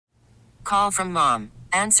Call from mom.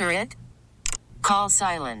 Answer it. Call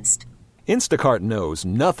silenced. Instacart knows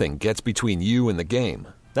nothing gets between you and the game.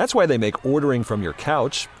 That's why they make ordering from your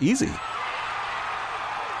couch easy.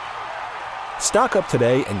 Stock up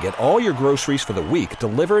today and get all your groceries for the week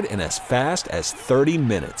delivered in as fast as 30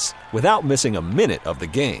 minutes without missing a minute of the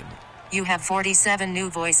game. You have 47 new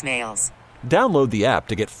voicemails. Download the app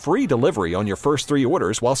to get free delivery on your first 3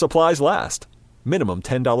 orders while supplies last. Minimum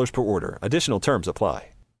 $10 per order. Additional terms apply.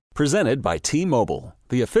 Presented by T-Mobile,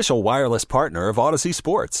 the official wireless partner of Odyssey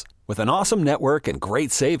Sports. With an awesome network and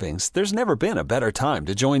great savings, there's never been a better time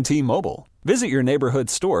to join T-Mobile. Visit your neighborhood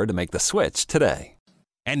store to make the switch today.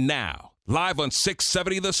 And now, live on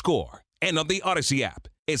 670 The Score and on the Odyssey app,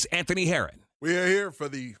 is Anthony Herron. We are here for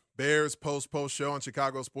the Bears post show on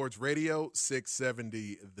Chicago Sports Radio,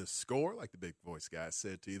 670 The Score, like the big voice guy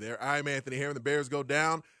said to you there. I'm Anthony Herron. The Bears go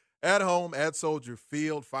down at home at Soldier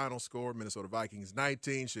Field. Final score, Minnesota Vikings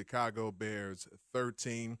 19, Chicago Bears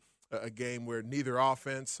 13. A game where neither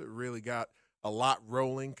offense really got a lot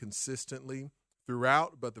rolling consistently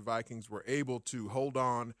throughout, but the Vikings were able to hold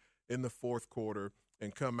on in the fourth quarter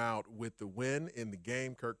and come out with the win in the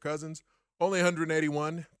game. Kirk Cousins, only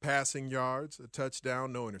 181 passing yards, a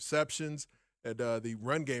touchdown, no interceptions. And the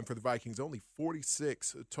run game for the Vikings, only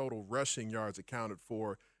 46 total rushing yards accounted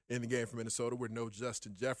for in the game for Minnesota, with no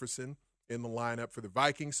Justin Jefferson in the lineup for the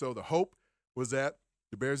Vikings. So the hope was that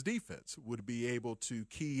the Bears defense would be able to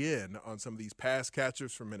key in on some of these pass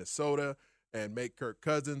catchers from Minnesota and make Kirk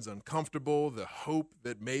Cousins uncomfortable. The hope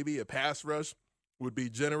that maybe a pass rush would be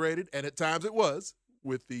generated, and at times it was,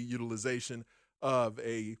 with the utilization of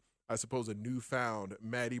a newfound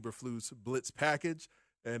Matt Eberflus blitz package.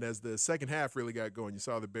 And as the second half really got going, you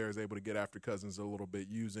saw the Bears able to get after Cousins a little bit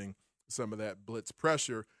using some of that blitz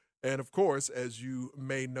pressure. And, of course, as you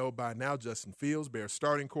may know by now, Justin Fields, Bears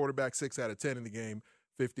starting quarterback, 6 out of 10 in the game,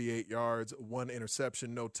 58 yards, 1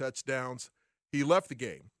 interception, no touchdowns. He left the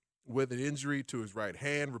game with an injury to his right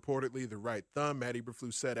hand, reportedly the right thumb. Matt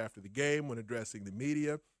Eberflus said after the game when addressing the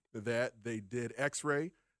media that they did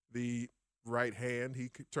X-ray the right hand.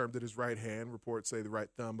 He termed it his right hand. Reports say the right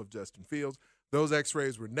thumb of Justin Fields. Those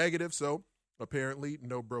X-rays were negative, so apparently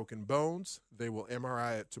no broken bones. They will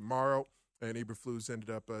MRI it tomorrow. And Eberflus ended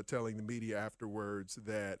up telling the media afterwards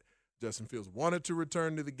that Justin Fields wanted to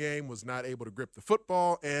return to the game, was not able to grip the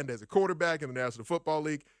football, and as a quarterback in the National Football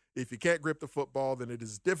League, if you can't grip the football, then it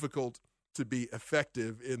is difficult to be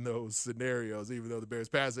effective in those scenarios, even though the Bears'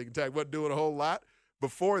 passing attack wasn't doing a whole lot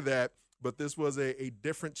before that. But this was a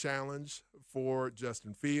different challenge for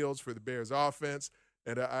Justin Fields, for the Bears' offense.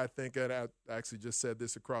 And I think, and I actually just said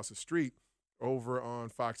this across the street over on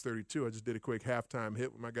Fox 32. I just did a quick halftime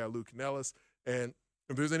hit with my guy Lou Canellis. And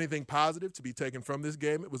if there's anything positive to be taken from this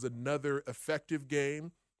game, it was another effective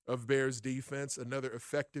game of Bears defense, another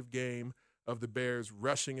effective game of the Bears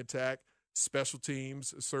rushing attack. Special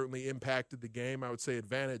teams certainly impacted the game. I would say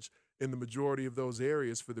advantage in the majority of those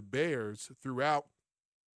areas for the Bears throughout.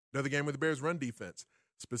 Another game where the Bears run defense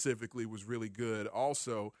specifically was really good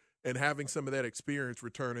also. And having some of that experience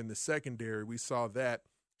return in the secondary, we saw that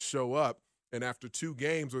show up. And after 2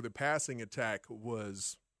 games where the passing attack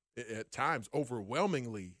was at times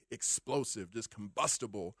overwhelmingly explosive, just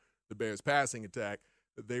combustible, the Bears passing attack,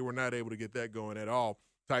 they were not able to get that going at all.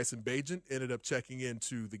 Tyson Bagent ended up checking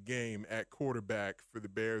into the game at quarterback for the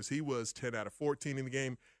Bears. He was 10 out of 14 in the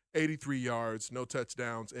game, 83 yards, no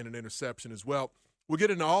touchdowns, and an interception as well. We'll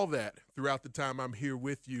get into all that throughout the time I'm here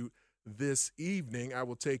with you this evening. I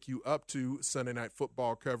will take you up to Sunday Night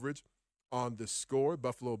Football coverage on The Score.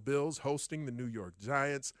 Buffalo Bills hosting the New York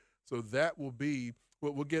Giants. So that will be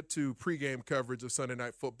what we'll get to pregame coverage of Sunday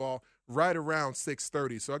Night Football right around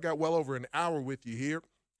 6:30. So I got well over an hour with you here.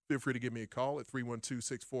 Feel free to give me a call at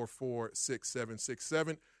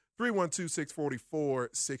 312-644-6767,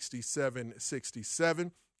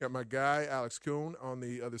 312-644-6767. Got my guy, Alex Kuhn, on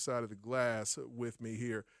the other side of the glass with me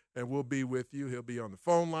here, and we'll be with you. He'll be on the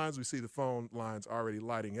phone lines. We see the phone lines already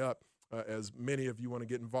lighting up as many of you want to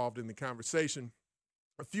get involved in the conversation.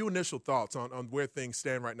 A few initial thoughts on where things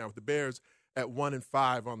stand right now with the Bears at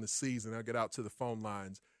 1-5 on the season. I'll get out to the phone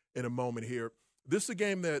lines in a moment here. This is a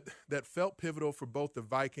game that felt pivotal for both the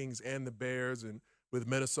Vikings and the Bears, and with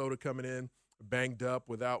Minnesota coming in banged up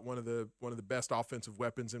without one of the best offensive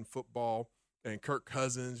weapons in football, and Kirk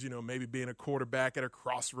Cousins, maybe being a quarterback at a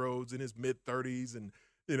crossroads in his mid-30s and,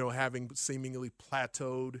 having seemingly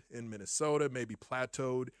plateaued in Minnesota, maybe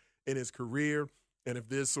plateaued in his career. And if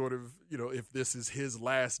this if this is his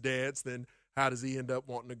last dance, then how does he end up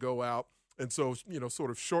wanting to go out? And so,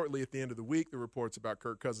 sort of shortly at the end of the week, the reports about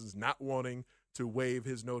Kirk Cousins not wanting to waive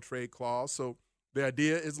his no-trade clause. So the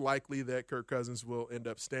idea is likely that Kirk Cousins will end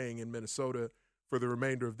up staying in Minnesota for the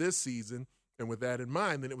remainder of this season. And with that in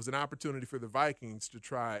mind, then it was an opportunity for the Vikings to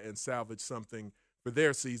try and salvage something for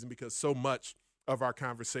their season, because so much of our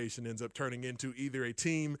conversation ends up turning into either a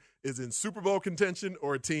team is in Super Bowl contention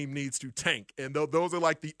or a team needs to tank. And those are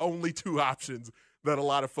like the only two options that a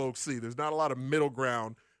lot of folks see. There's not a lot of middle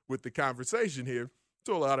ground with the conversation here.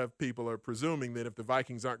 So a lot of people are presuming that if the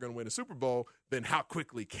Vikings aren't going to win a Super Bowl, then how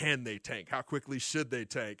quickly can they tank? How quickly should they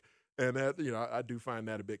tank? And that, I do find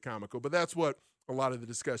that a bit comical. But that's what a lot of the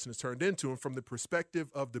discussion has turned into. And from the perspective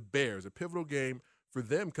of the Bears, a pivotal game for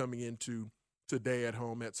them coming into today at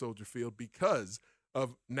home at Soldier Field, because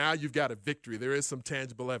of now you've got a victory. There is some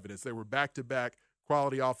tangible evidence. There were back-to-back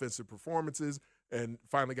quality offensive performances and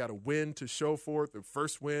finally got a win to show for it, the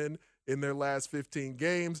first win in their last 15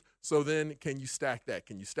 games. So then can you stack that?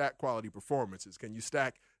 Can you stack quality performances? Can you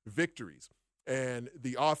stack victories? And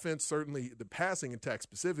the offense, certainly the passing attack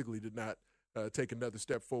specifically, did not take another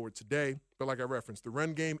step forward today. But like I referenced, the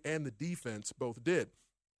run game and the defense both did.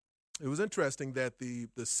 It was interesting that the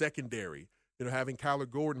secondary, having Kyler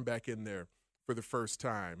Gordon back in there for the first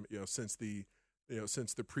time, since the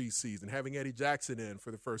preseason, having Eddie Jackson in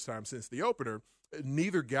for the first time since the opener,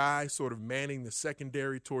 neither guy sort of manning the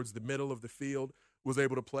secondary towards the middle of the field was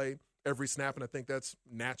able to play every snap, and I think that's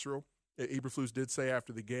natural. Eberflus did say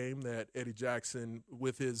after the game that Eddie Jackson,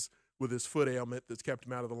 with his foot ailment that's kept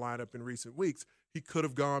him out of the lineup in recent weeks, he could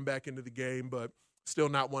have gone back into the game, but still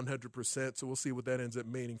not 100%. So we'll see what that ends up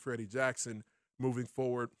meaning for Eddie Jackson moving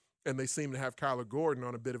forward. And they seem to have Kyler Gordon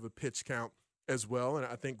on a bit of a pitch count as well. And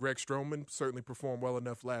I think Greg Stroman certainly performed well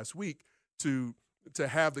enough last week to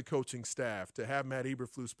have the coaching staff, to have Matt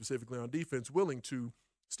Eberflus specifically on defense willing to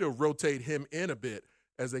still rotate him in a bit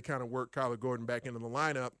as they kind of work Kyler Gordon back into the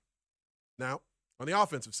lineup. Now, on the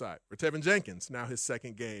offensive side, for Tevin Jenkins, now his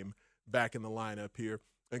second game back in the lineup here,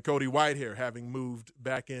 and Cody Whitehair having moved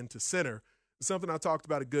back into center. Something I talked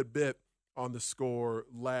about a good bit on the Score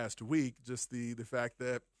last week, just the fact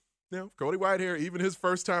that, Cody Whitehair, even his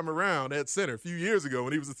first time around at center a few years ago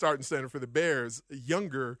when he was the starting center for the Bears,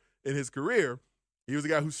 younger in his career, he was a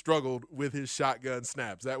guy who struggled with his shotgun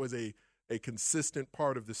snaps. That was a consistent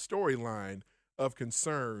part of the storyline of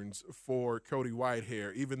concerns for Cody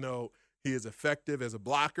Whitehair, even though he is effective as a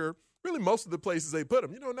blocker. Really, most of the places they put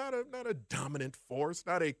him, not a dominant force,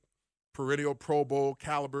 not a perennial Pro Bowl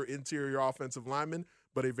caliber interior offensive lineman,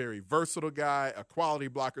 but a very versatile guy, a quality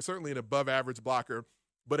blocker, certainly an above-average blocker.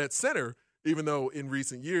 But at center, even though in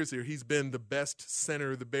recent years here he's been the best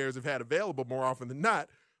center the Bears have had available more often than not,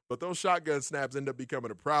 but those shotgun snaps end up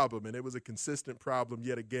becoming a problem, and it was a consistent problem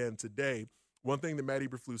yet again today. One thing that Matt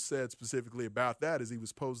Eberflus said specifically about that is he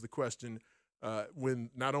was posed the question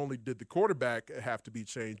when not only did the quarterback have to be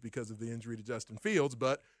changed because of the injury to Justin Fields,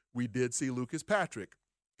 but we did see Lucas Patrick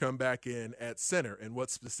come back in at center. And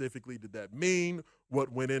what specifically did that mean?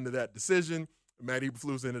 What went into that decision? Matt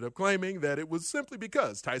Eberflus ended up claiming that it was simply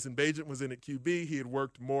because Tyson Bagent was in at QB. He had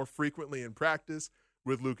worked more frequently in practice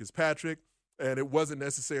with Lucas Patrick, and it wasn't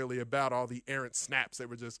necessarily about all the errant snaps that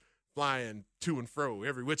were just flying to and fro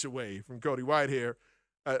every which way from Cody Whitehair.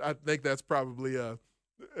 I think that's probably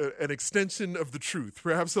an extension of the truth.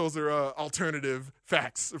 Perhaps those are alternative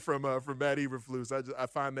facts from Matt Eberflus. I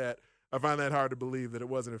find that hard to believe that it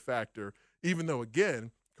wasn't a factor, even though, again,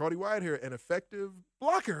 Cody Whitehair, an effective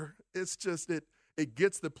blocker, it's just it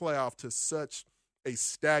gets the playoff to such a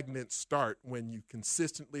stagnant start when you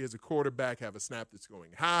consistently as a quarterback have a snap that's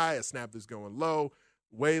going high, a snap that's going low,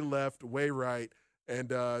 way left, way right, and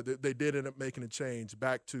they did end up making a change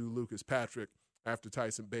back to Lucas Patrick after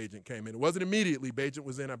Tyson Bagent came in. It wasn't immediately. Bagent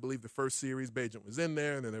was in, I believe, the first series. Bagent was in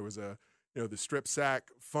there, and then there was the strip sack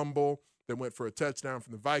fumble that went for a touchdown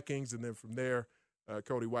from the Vikings, and then from there,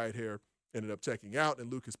 Cody Whitehair ended up checking out, and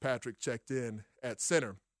Lucas Patrick checked in at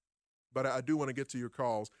center. But I do want to get to your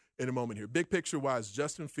calls in a moment here. Big picture-wise,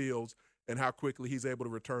 Justin Fields and how quickly he's able to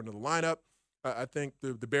return to the lineup. I think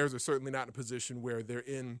the Bears are certainly not in a position where they're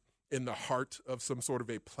in the heart of some sort of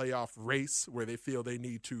a playoff race where they feel they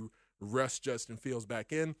need to rush Justin Fields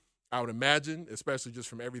back in. I would imagine, especially just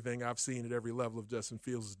from everything I've seen at every level of Justin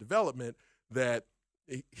Fields' development, that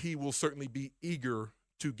he will certainly be eager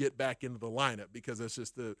to get back into the lineup because that's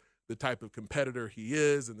just the type of competitor he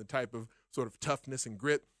is and the type of sort of toughness and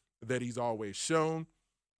grit that he's always shown.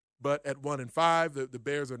 But at 1-5, the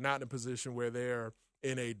Bears are not in a position where they're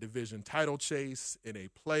in a division title chase, in a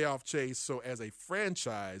playoff chase. So as a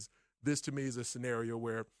franchise, this to me is a scenario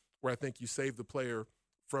where I think you save the player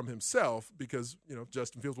from himself because,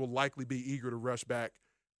 Justin Fields will likely be eager to rush back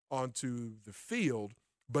onto the field,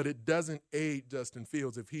 but it doesn't aid Justin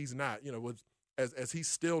Fields if he's not, with as he's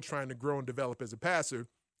still trying to grow and develop as a passer,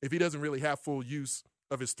 if he doesn't really have full use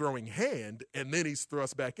of his throwing hand and then he's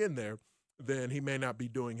thrust back in there, then he may not be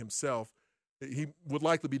doing himself. He would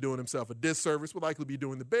likely be doing himself a disservice, would likely be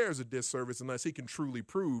doing the Bears a disservice unless he can truly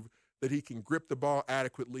prove that he can grip the ball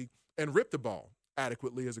adequately and rip the ball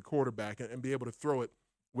adequately as a quarterback and be able to throw it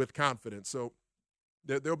with confidence. So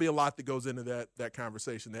there'll be a lot that goes into that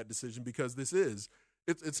conversation, that decision, because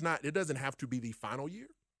it doesn't have to be the final year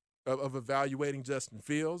of evaluating Justin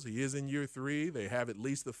Fields. He is in year 3. They have at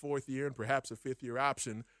least the 4th year and perhaps a 5th-year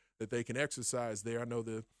option that they can exercise there. I know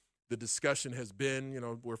the discussion has been,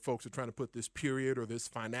 where folks are trying to put this period or this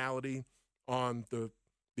finality on the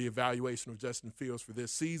evaluation of Justin Fields for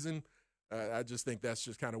this season. I just think that's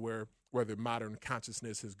just kind of where the modern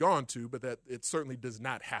consciousness has gone to, but that it certainly does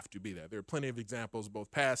not have to be that. There are plenty of examples, both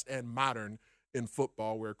past and modern, in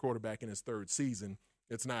football where a quarterback in his 3rd season,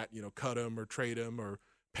 it's not, cut him or trade him or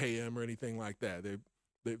pay him or anything like that.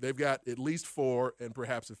 They've got at least 4 and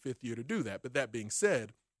perhaps a 5th year to do that. But that being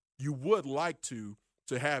said, you would like to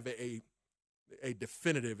have a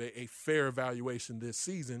definitive, a fair evaluation this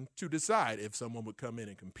season to decide if someone would come in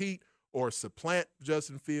and compete or supplant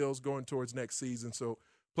Justin Fields going towards next season. So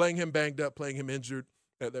playing him banged up, playing him injured,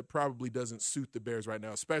 that probably doesn't suit the Bears right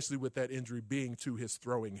now, especially with that injury being to his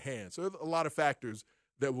throwing hand. So a lot of factors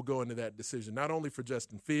that will go into that decision, not only for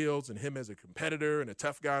Justin Fields and him as a competitor and a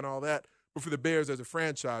tough guy and all that, but for the Bears as a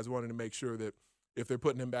franchise wanting to make sure that if they're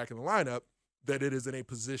putting him back in the lineup, that it is in a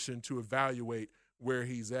position to evaluate where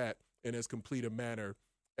he's at in as complete a manner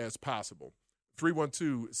as possible.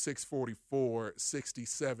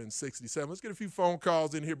 312-644-6767. Let's get a few phone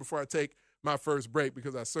calls in here before I take my first break,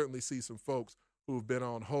 because I certainly see some folks who've been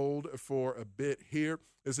on hold for a bit here.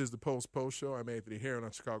 This is the Post Show. I'm Anthony Herron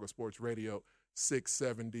on Chicago Sports Radio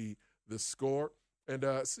 670 The Score. And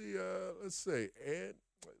let's see,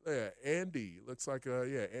 Andy. Looks like,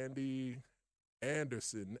 Andy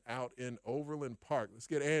Anderson out in Overland Park. Let's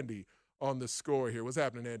get Andy on The Score here. What's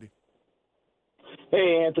happening, Andy?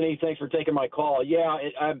 Hey, Anthony. Thanks for taking my call. Yeah,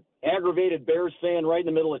 I'm an aggravated Bears fan right in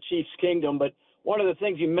the middle of Chiefs Kingdom, but one of the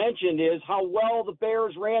things you mentioned is how well the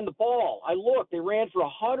Bears ran the ball. I looked. They ran for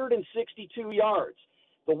 162 yards.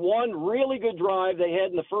 The one really good drive they had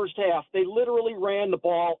in the first half, they literally ran the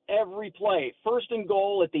ball every play. 1st and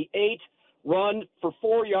goal at the 8, run for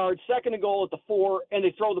 4 yards. 2nd and goal at the 4, and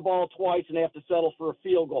they throw the ball twice and they have to settle for a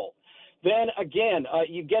field goal. Then, again,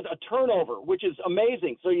 you get a turnover, which is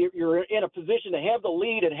amazing. So you're in a position to have the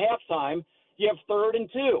lead at halftime. You have 3rd and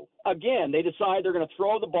 2. Again, they decide they're going to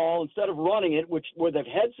throw the ball instead of running it, where they've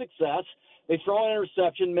had success. They throw an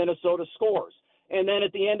interception. Minnesota scores. And then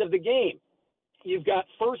at the end of the game, you've got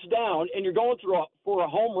 1st down, and you're going for a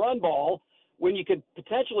home run ball when you could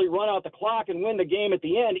potentially run out the clock and win the game at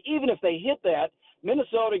the end. Even if they hit that,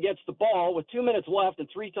 Minnesota gets the ball with 2 minutes left and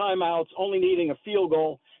 3 timeouts, only needing a field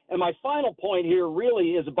goal. And my final point here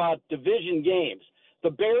really is about division games. The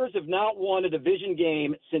Bears have not won a division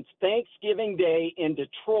game since Thanksgiving Day in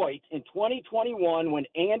Detroit in 2021 when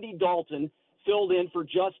Andy Dalton filled in for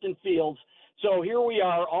Justin Fields. So here we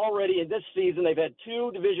are already in this season. They've had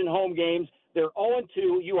 2 division home games. They're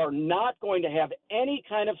 0-2. You are not going to have any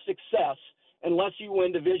kind of success unless you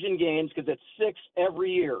win division games, because it's 6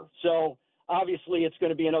 every year. So obviously it's going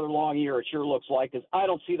to be another long year, it sure looks like, because I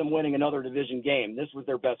don't see them winning another division game. This was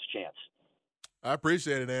their best chance. I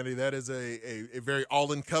appreciate it, Andy. That is a very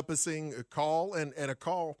all-encompassing call, and a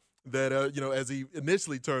call that, as he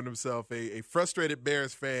initially termed himself, a frustrated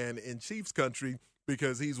Bears fan in Chiefs country,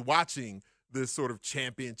 because he's watching this sort of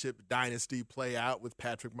championship dynasty play out with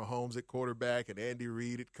Patrick Mahomes at quarterback and Andy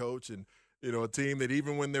Reid at coach, and, a team that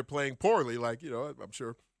even when they're playing poorly, like, I'm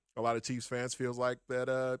sure a lot of Chiefs fans feels like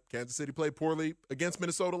that Kansas City played poorly against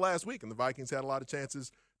Minnesota last week, and the Vikings had a lot of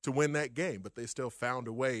chances to win that game, but they still found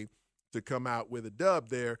a way to come out with a dub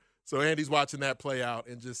there. So Andy's watching that play out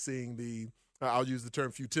and just seeing I'll use the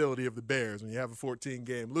term futility of the Bears. When you have a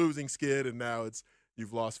 14-game losing skid and now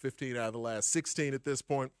you've lost 15 out of the last 16 at this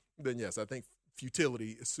point, then yes, I think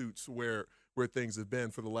futility suits where things have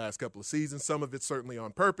been for the last couple of seasons. Some of it's certainly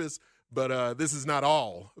on purpose, but this is not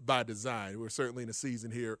all by design. We're certainly in a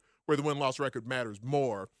season here where the win-loss record matters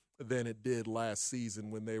more than it did last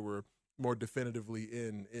season when they were more definitively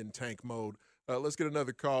in tank mode. Let's get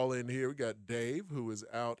another call in here. We got Dave, who is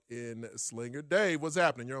out in Slinger. Dave, what's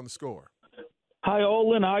happening? You're on the Score. Hi,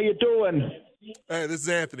 Olin. How you doing? Hey, this is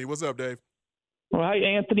Anthony. What's up, Dave? Well, hi,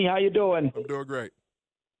 Anthony. How you doing? I'm doing great.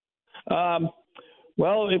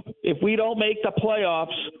 Well, if we don't make the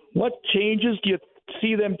playoffs, what changes do you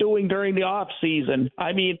see them doing during the off season?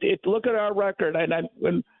 I mean, look at our record. And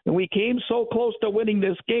when we came so close to winning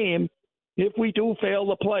this game, if we do fail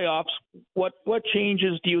the playoffs, what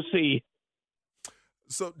changes do you see?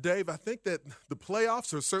 So, Dave, I think that the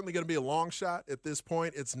playoffs are certainly going to be a long shot at this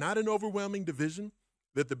point. It's not an overwhelming division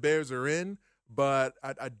that the Bears are in, but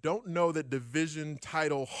I don't know that division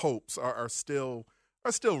title hopes are still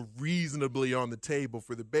reasonably on the table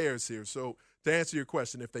for the Bears here. So, to answer your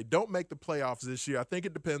question, if they don't make the playoffs this year, I think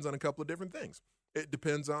it depends on a couple of different things. It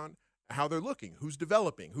depends on how they're looking, who's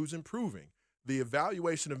developing, who's improving. The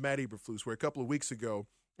evaluation of Matt Eberflus, where a couple of weeks ago,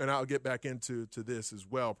 and I'll get back into this as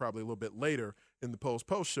well probably a little bit later in the post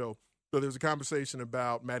show, but there was a conversation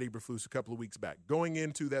about Matt Eberflus a couple of weeks back going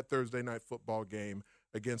into that Thursday night football game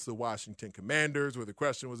against the Washington Commanders, where the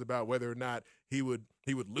question was about whether or not he would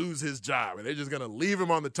lose his job, and they're just going to leave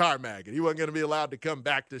him on the tarmac, and he wasn't going to be allowed to come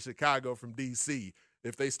back to Chicago from D.C.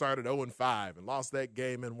 if they started 0-5 and lost that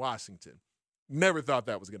game in Washington. Never thought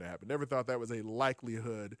that was going to happen. Never thought that was a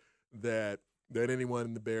likelihood that anyone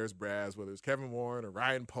in the Bears brass, whether it's Kevin Warren or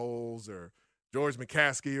Ryan Poles or George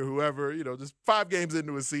McCaskey or whoever, just 5 games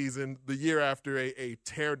into a season, the year after a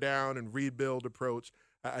tear down and rebuild approach,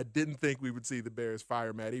 I didn't think we would see the Bears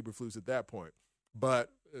fire Matt Eberflus at that point.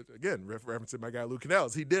 But, again, referencing my guy Lou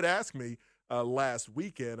Canellis, he did ask me last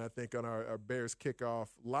weekend, I think, on our Bears Kickoff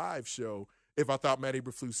live show, if I thought Matt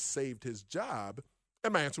Eberflus saved his job,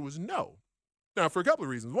 and my answer was no. Now, for a couple of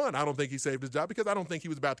reasons. One, I don't think he saved his job because I don't think he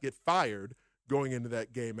was about to get fired going into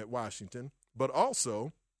that game at Washington. But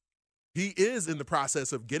also, he is in the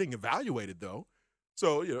process of getting evaluated, though.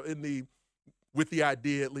 So, with the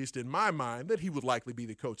idea, at least in my mind, that he would likely be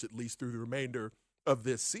the coach at least through the remainder of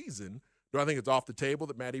this season. Do I think it's off the table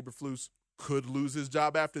that Matt Eberflus could lose his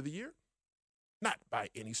job after the year? Not by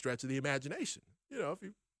any stretch of the imagination. There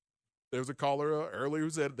was a caller earlier who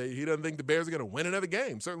said he doesn't think the Bears are going to win another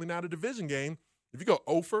game, certainly not a division game. If you go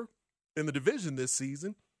 0-for in the division this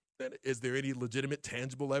season, then is there any legitimate,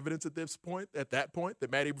 tangible evidence at that point, that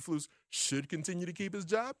Matt Eberflus should continue to keep his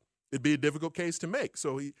job? It'd be a difficult case to make.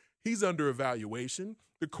 So he's under evaluation.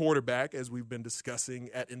 The quarterback, as we've been discussing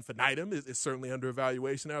ad infinitum, is certainly under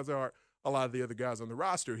evaluation, as are a lot of the other guys on the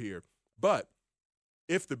roster here. But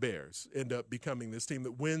if the Bears end up becoming this team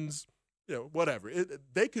that wins, whatever,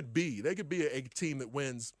 they could be a team that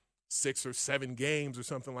wins 6 or 7 games or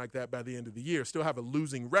something like that by the end of the year, still have a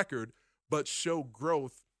losing record, but show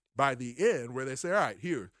growth by the end where they say, all right,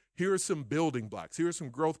 here are some building blocks. Here are some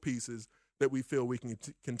growth pieces that we feel we can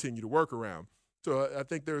continue to work around. So I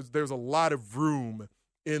think there's a lot of room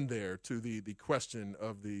in there to the question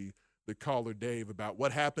of the caller Dave about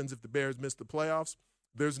what happens if the Bears miss the playoffs.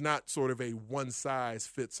 There's not sort of a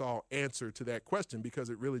one-size-fits-all answer to that question because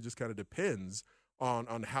it really just kind of depends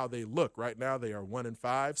on how they look. Right now they are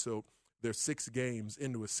 1-5, so they're 6 games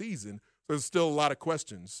into a season. So there's still a lot of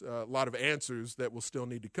questions, a lot of answers that will still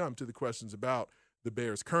need to come to the questions about the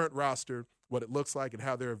Bears' current roster, what it looks like, and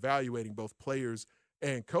how they're evaluating both players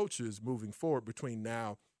and coaches moving forward between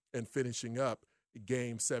now and finishing up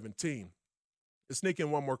Game 17. Let's sneak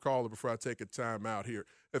in one more caller before I take a time out here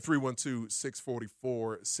at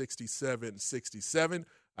 312-644-6767.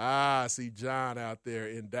 I see John out there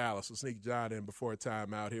in Dallas. We'll sneak John in before a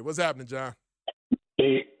time out here. What's happening, John?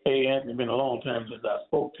 Hey, Anthony, it's been a long time since I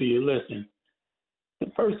spoke to you. Listen,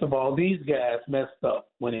 first of all, these guys messed up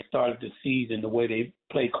when they started the season, the way they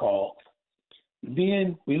play calls.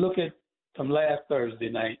 Then we look at from last Thursday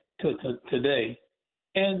night to today,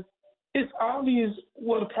 and it's obvious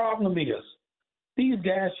what the problem is. These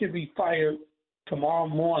guys should be fired tomorrow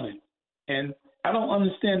morning. And I don't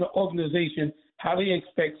understand the organization, how they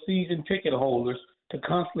expect season ticket holders to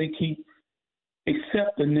constantly keep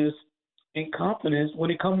accepting this incompetence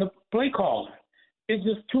when it comes to play calling. It's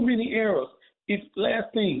just too many errors.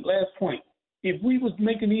 Last point. If we was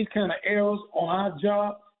making these kind of errors on our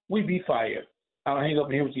job, we'd be fired. I'll hang up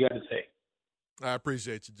and hear what you got to say. I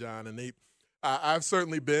appreciate you, John. And I've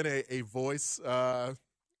certainly been a voice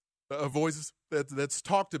that's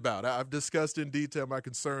talked about. I've discussed in detail my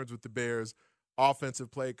concerns with the Bears' offensive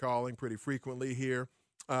play calling pretty frequently here.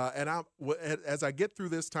 And as I get through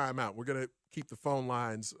this timeout, we're going to keep the phone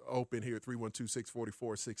lines open here at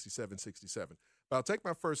 312-644-6767. But I'll take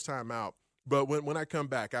my first time out. But when I come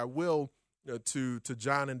back, I will, to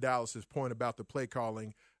John and Dallas's point about the play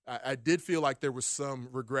calling, I did feel like there was some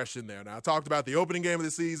regression there. Now, I talked about the opening game of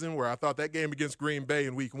the season where I thought that game against Green Bay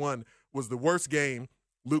in Week 1 was the worst game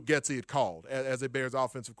Luke Getsy had called as a Bears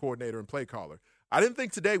offensive coordinator and play caller. I didn't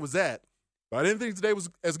think today was that, but I didn't think today was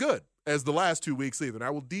as good as the last 2 weeks either. And I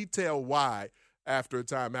will detail why after a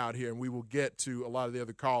time out here, and we will get to a lot of the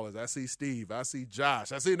other callers. I see Steve. I see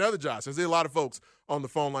Josh. I see another Josh. I see a lot of folks on the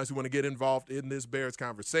phone lines who want to get involved in this Bears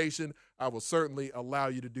conversation. I will certainly allow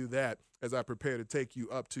you to do that as I prepare to take you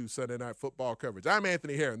up to Sunday Night Football coverage. I'm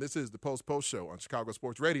Anthony Herron. This is the Post Show on Chicago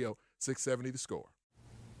Sports Radio, 670 The Score.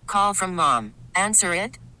 Call from mom. Answer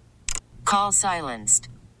it. Call silenced.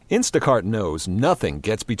 Instacart knows nothing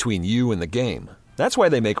gets between you and the game. That's why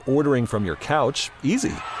they make ordering from your couch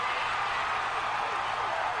easy.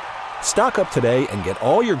 Stock up today and get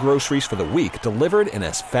all your groceries for the week delivered in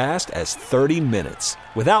as fast as 30 minutes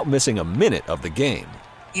without missing a minute of the game.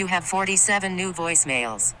 You have 47 new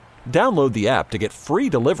voicemails. Download the app to get free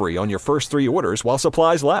delivery on your first 3 orders while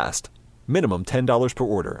supplies last. Minimum $10 per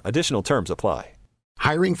order. Additional terms apply.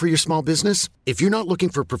 Hiring for your small business? If you're not looking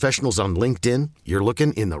for professionals on LinkedIn, you're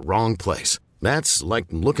looking in the wrong place. That's like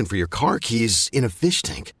looking for your car keys in a fish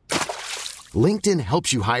tank. LinkedIn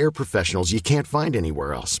helps you hire professionals you can't find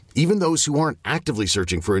anywhere else, even those who aren't actively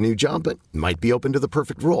searching for a new job but might be open to the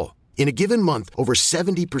perfect role. In a given month, over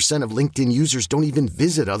 70% of LinkedIn users don't even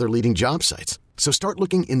visit other leading job sites. So start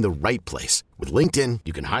looking in the right place. With LinkedIn,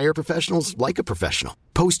 you can hire professionals like a professional.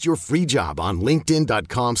 Post your free job on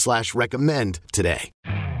linkedin.com/recommend today.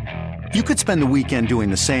 You could spend the weekend doing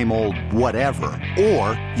the same old whatever,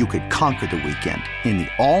 or you could conquer the weekend in the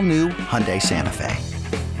all-new Hyundai Santa Fe.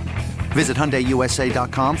 Visit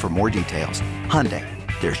HyundaiUSA.com for more details. Hyundai,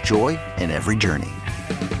 there's joy in every journey.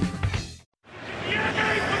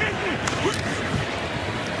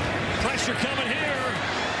 Pressure coming here,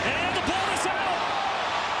 and the ball is out.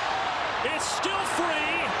 It's still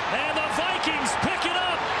free, and the Vikings pick it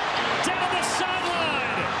up. Down the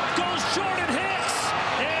sideline goes Jordan Hicks,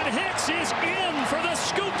 and Hicks is in for the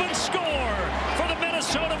scoop and score for the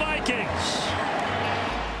Minnesota Vikings.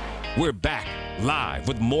 We're back live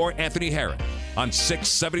with more Anthony Herron on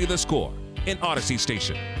 670 The Score in Odyssey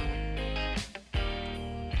Station.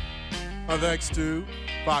 Thanks to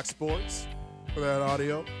Fox Sports for that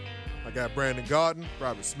audio. I got Brandon Gaudin,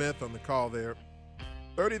 Robert Smith on the call there.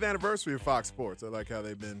 30th anniversary of Fox Sports. I like how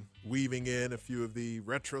they've been weaving in a few of the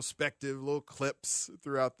retrospective little clips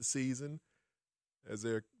throughout the season as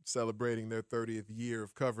they're celebrating their 30th year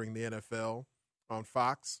of covering the NFL on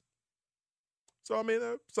Fox. So, I mean,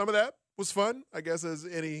 some of that was fun, I guess, as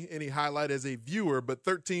any highlight as a viewer, but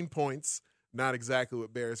 13 points, not exactly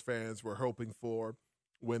what Bears fans were hoping for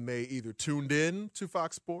when they either tuned in to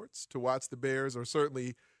Fox Sports to watch the Bears, or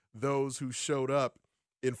certainly those who showed up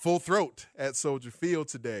in full throat at Soldier Field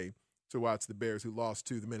today to watch the Bears, who lost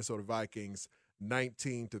to the Minnesota Vikings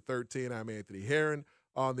 19-13. I'm Anthony Herron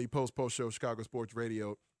on the Post Show, Chicago Sports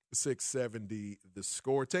Radio, 670 The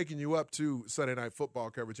Score, taking you up to Sunday Night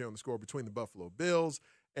Football coverage here on The Score between the Buffalo Bills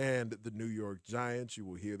and the New York Giants. You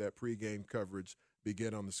will hear that pregame coverage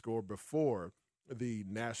begin on The Score before the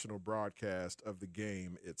national broadcast of the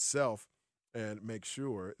game itself. And make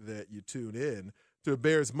sure that you tune in to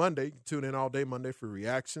Bears Monday. Tune in all day Monday for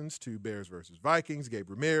reactions to Bears versus Vikings. Gabe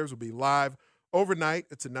Ramirez will be live overnight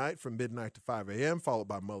tonight from midnight to 5 a.m., followed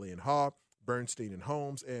by Mully and Haw, Bernstein and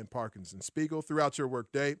Holmes, and Parkins and Spiegel throughout your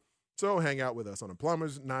workday. So hang out with us on a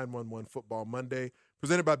Plumbers 911 Football Monday,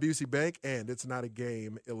 presented by Busey Bank and It's Not a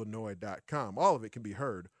Game, Illinois.com. All of it can be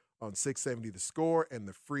heard on 670 The Score and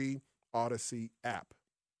the free Odyssey app.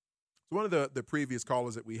 So one of the previous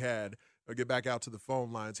callers that we had, I'll get back out to the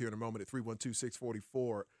phone lines here in a moment at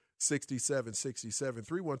 312-644-6767,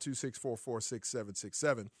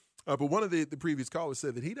 312-644-6767. But one of the previous callers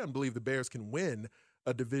said that he doesn't believe the Bears can win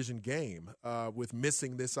a division game with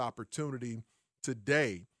missing this opportunity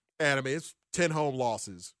today. And, I mean, it's 10 home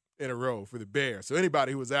losses in a row for the Bears. So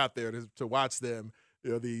anybody who was out there to watch them,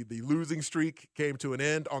 you know, the losing streak came to an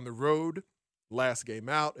end on the road, last game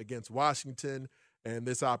out against Washington, and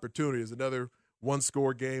this opportunity is another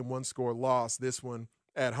one-score game, one-score loss, this one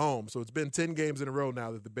at home. So it's been 10 games in a row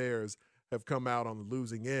now that the Bears have come out on the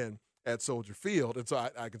losing end at Soldier Field. And so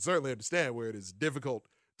I can certainly understand where it is difficult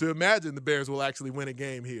to imagine the Bears will actually win a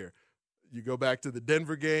game here. You go back to the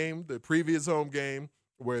Denver game, the previous home game,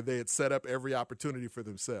 where they had set up every opportunity for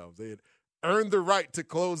themselves. They had earned the right to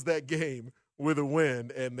close that game with a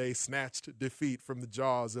win, and they snatched defeat from the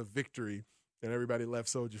jaws of victory, and everybody left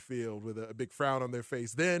Soldier Field with a big frown on their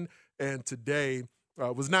face then. And today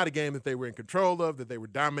was not a game that they were in control of, that they were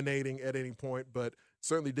dominating at any point, but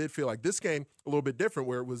certainly did feel like this game a little bit different,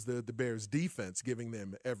 where it was the Bears' defense giving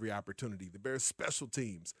them every opportunity, the Bears' special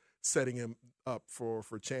teams setting him up for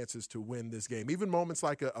chances to win this game. Even moments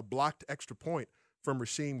like a blocked extra point from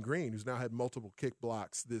Rasheem Green, who's now had multiple kick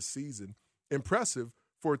blocks this season. Impressive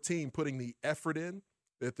for a team putting the effort in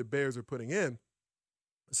that the Bears are putting in.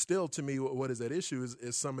 Still, to me, what is at issue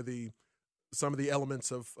is some of the some of the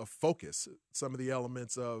elements of focus, some of the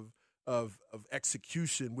elements of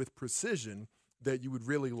execution with precision that you would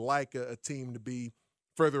really like a team to be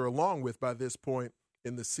further along with by this point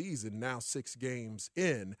in the season, now 6 games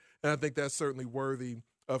in. And I think that's certainly worthy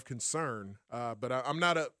of concern. But I'm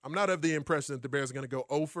not of the impression that the Bears are going to go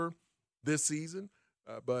over this season.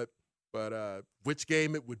 But which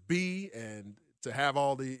game it would be, and to have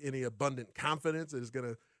any abundant confidence that is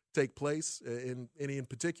going to take place in any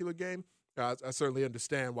particular game, I certainly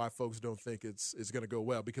understand why folks don't think it's going to go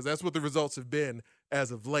well, because that's what the results have been as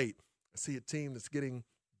of late. I see a team that's getting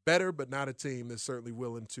better, but not a team that's certainly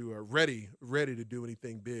willing to ready to do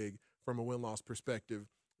anything big from a win-loss perspective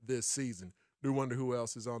this season. Do wonder who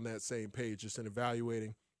else is on that same page, just in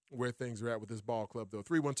evaluating where things are at with this ball club, though.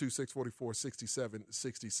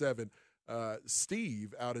 312-644-6767.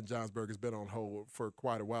 Steve out in Johnsburg has been on hold for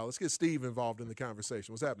quite a while. Let's get Steve involved in the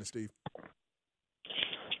conversation. What's happening, Steve?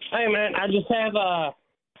 Hey, man, I just have a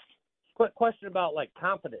quick question about,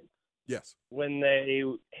 confidence. Yes. When they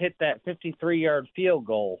hit that 53-yard field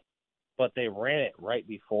goal, but they ran it right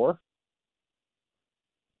before,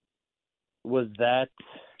 was that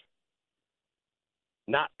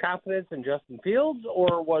not confidence in Justin Fields,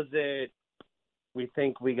 or was it we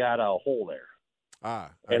think we got a hole there?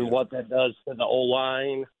 And what that does to the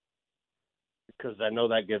O-line, because I know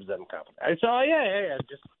that gives them confidence. So, yeah,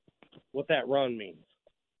 just what that run means.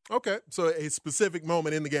 Okay, so a specific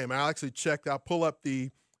moment in the game. I'll actually check. I'll pull up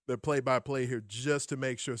the play-by-play here just to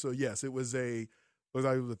make sure. So, yes, it was a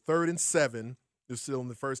 3rd and 7. It was still in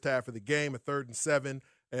the first half of the game, a 3rd and 7,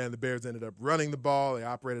 and the Bears ended up running the ball. They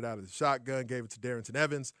operated out of the shotgun, gave it to Darrington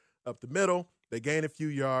Evans up the middle. They gain a few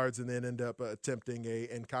yards and then end up attempting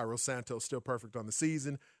and Cairo Santos, still perfect on the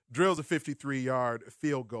season, drills a 53-yard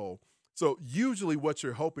field goal. So usually what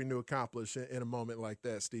you're hoping to accomplish in a moment like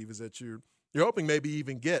that, Steve, is that you're hoping maybe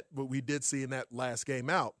even get what we did see in that last game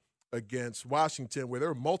out against Washington, where there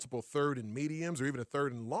were multiple 3rd and mediums or even a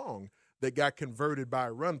 3rd and long that got converted by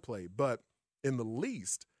a run play. But in the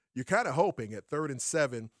least, you're kind of hoping at 3rd and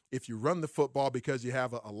 7, if you run the football because you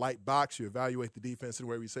have a light box, you evaluate the defense in a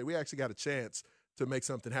way where you say, we actually got a chance to make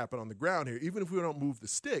something happen on the ground here, even if we don't move the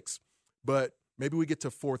sticks, but maybe we get to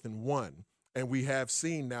 4th and 1. And we have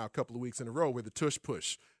seen now a couple of weeks in a row where the tush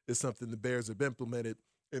push is something the Bears have implemented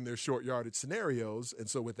in their short yardage scenarios. And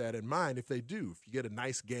so with that in mind, if you get a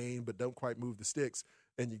nice gain but don't quite move the sticks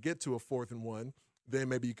and you get to a 4th and 1, then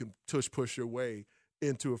maybe you can tush push your way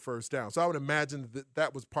into a first down. So I would imagine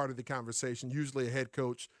that was part of the conversation. Usually a head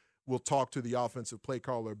coach will talk to the offensive play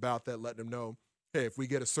caller about that, letting them know, hey, if we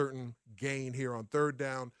get a certain gain here on 3rd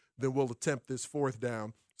down, then we'll attempt this 4th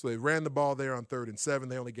down. So they ran the ball there on 3rd and 7.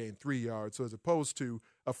 They only gained 3 yards. So as opposed to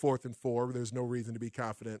a 4th and 4, there's no reason to be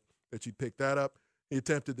confident that you'd pick that up. He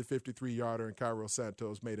attempted the 53-yarder, and Cairo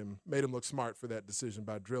Santos made him look smart for that decision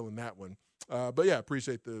by drilling that one. But, yeah, I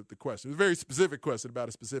appreciate the question. It was a very specific question about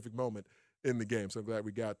a specific moment in the game, so I'm glad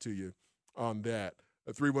we got to you on that.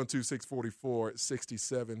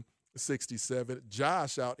 312-644-6767.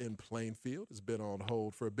 Josh out in Plainfield has been on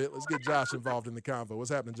hold for a bit. Let's get Josh involved in the convo. What's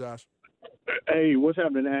happening, Josh? Hey, what's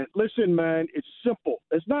happening, man? Listen, man, it's simple.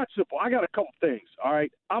 It's not simple. I got a couple things, all right?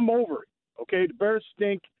 I'm over it, okay? The Bears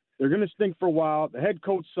stink. They're going to stink for a while. The head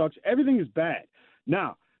coach sucks. Everything is bad.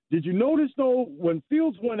 Now, did you notice, though, when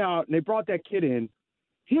Fields went out and they brought that kid in,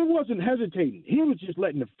 he wasn't hesitating. He was just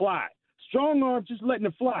letting it fly. Strong arm, just letting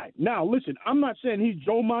it fly. Now, listen, I'm not saying he's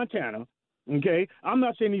Joe Montana, okay? I'm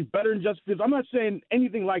not saying he's better than Justin Fields. I'm not saying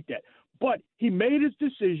anything like that. But he made his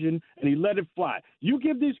decision, and he let it fly. You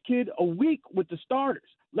give this kid a week with the starters.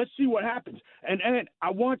 Let's see what happens. And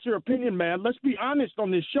I want your opinion, man. Let's be honest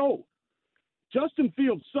on this show. Justin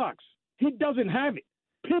Fields sucks. He doesn't have it.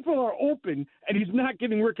 People are open, and he's not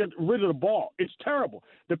getting rid of the ball. It's terrible.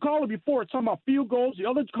 The caller before is talking about field goals. The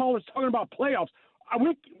other caller is talking about playoffs. Who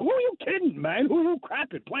are you kidding, man? Who are you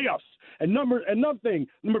crapping? Playoffs. And another thing,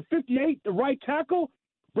 number 58, the right tackle,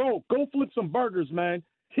 bro, go flip some burgers, man.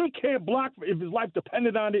 He can't block if his life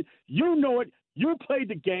depended on it. You know it. You played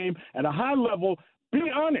the game at a high level. Be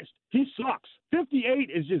honest. He sucks. 58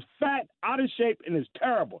 is just fat, out of shape, and is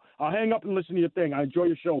terrible. I'll hang up and listen to your thing. I enjoy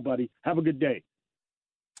your show, buddy. Have a good day.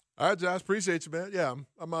 All right, Josh. Appreciate you, man. Yeah,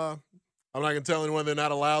 I'm not going to tell anyone they're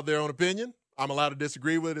not allowed their own opinion. I'm allowed to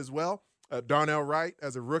disagree with it as well. Darnell Wright,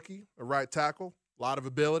 as a rookie, a right tackle, a lot of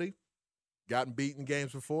ability. Gotten beat in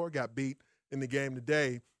games before, got beat in the game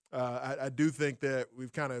today. I do think that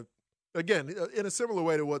we've kind of, again, in a similar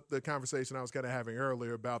way to what the conversation I was kind of having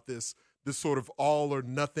earlier about this sort of all or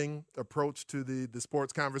nothing approach to the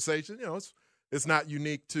sports conversation. You know, it's not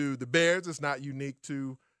unique to the Bears. It's not unique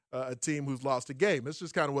to a team who's lost a game. It's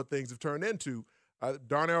just kind of what things have turned into.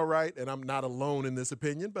 Darnell Wright, and I'm not alone in this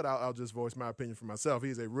opinion, but I'll just voice my opinion for myself.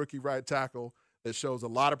 He's a rookie right tackle that shows a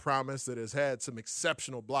lot of promise, that has had some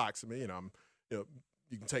exceptional blocks. I mean,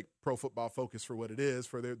 you can take Pro Football Focus for what it is,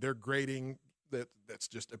 for their grading. That's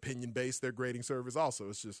just opinion-based. Their grading service also.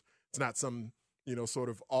 It's not some, sort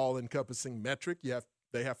of all-encompassing metric.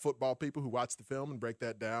 They have football people who watch the film and break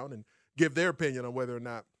that down and give their opinion on whether or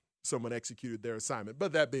not someone executed their assignment.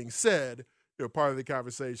 But that being said, part of the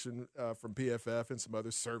conversation from PFF and some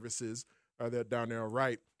other services are that Darnell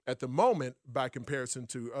Wright, at the moment, by comparison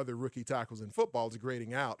to other rookie tackles in football, is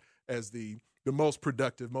grading out as the most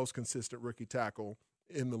productive, most consistent rookie tackle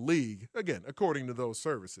in the league, again, according to those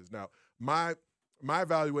services. Now, my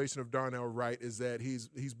evaluation of Darnell Wright is that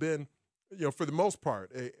he's been, for the most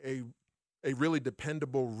part, a really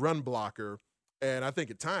dependable run blocker, and I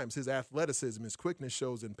think at times his athleticism, his quickness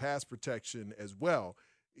shows in pass protection as well.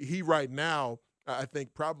 He right now, I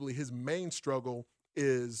think probably his main struggle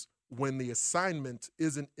is when the assignment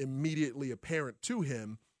isn't immediately apparent to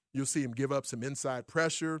him. You'll see him give up some inside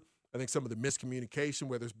pressure. I think some of the miscommunication,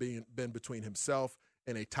 whether it's been between himself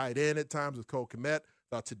and a tight end at times with Cole Kmet.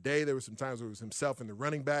 Thought today there were some times where it was himself and the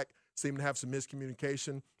running back seemed to have some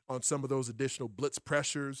miscommunication on some of those additional blitz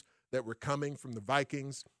pressures that were coming from the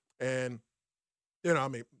Vikings. And,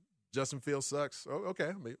 Justin Fields sucks. Oh,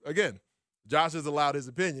 okay. Again, Josh has allowed his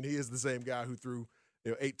opinion. He is the same guy who threw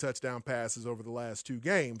 8 touchdown passes over the last 2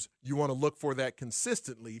 games. You want to look for that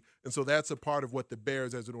consistently, and so that's a part of what the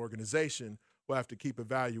Bears as an organization will have to keep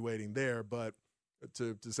evaluating there. But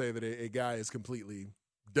to say that a guy is completely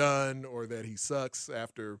done or that he sucks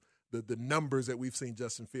after the numbers that we've seen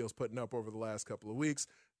Justin Fields putting up over the last couple of weeks,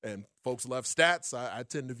 and folks love stats. I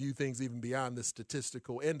tend to view things even beyond the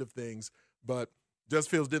statistical end of things, but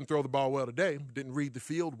Justin Fields didn't throw the ball well today, didn't read the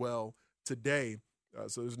field well today,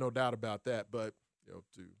 so there's no doubt about that. But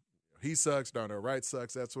he sucks, Darnell Wright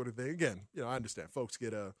sucks, that sort of thing. Again, I understand folks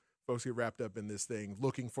get wrapped up in this thing,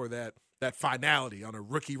 looking for that finality on a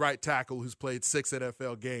rookie right tackle who's played 6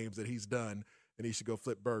 NFL games that he's done, and he should go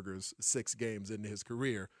flip burgers 6 games into his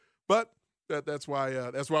career. But that's why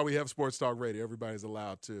we have Sports Talk Radio. Everybody's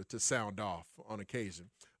allowed to sound off on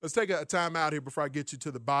occasion. Let's take a time out here before I get you to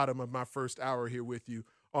the bottom of my first hour here with you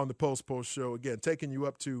on the Post Show. Again, taking you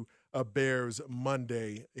up to a Bears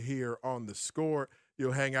Monday here on The Score.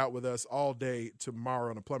 You'll hang out with us all day tomorrow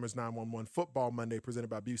on a Plumbers 911 Football Monday presented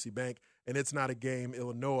by Busey Bank and It's Not a Game,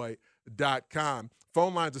 Illinois.com.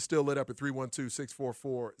 Phone lines are still lit up at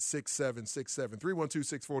 312-644-6767,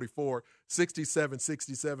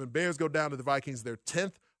 312-644-6767. Bears go down to the Vikings, their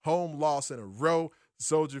 10th home loss in a row.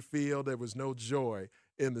 Soldier Field, there was no joy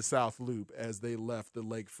in the South Loop as they left the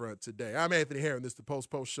lakefront today. I'm Anthony Herron. This is the Post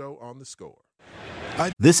Show on The Score.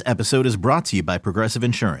 This episode is brought to you by Progressive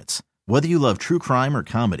Insurance. Whether you love true crime or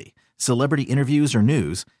comedy, celebrity interviews or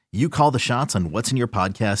news, you call the shots on what's in your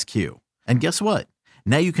podcast queue. And guess what?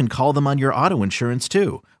 Now you can call them on your auto insurance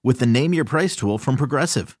too with the Name Your Price tool from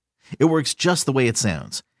Progressive. It works just the way it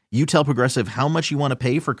sounds. You tell Progressive how much you want to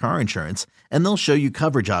pay for car insurance, and they'll show you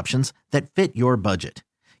coverage options that fit your budget.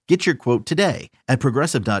 Get your quote today at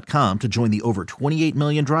Progressive.com to join the over 28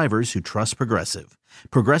 million drivers who trust Progressive.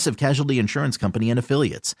 Progressive Casualty Insurance Company and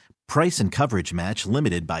Affiliates. Price and coverage match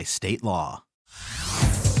limited by state law.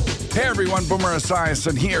 Hey everyone, Boomer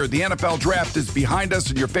Esiason here. The NFL Draft is behind us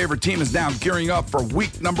and your favorite team is now gearing up for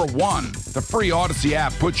week number 1. The free Odyssey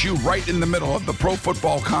app puts you right in the middle of the pro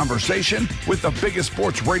football conversation with the biggest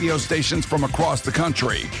sports radio stations from across the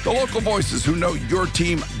country. The local voices who know your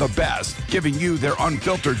team the best, giving you their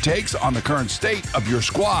unfiltered takes on the current state of your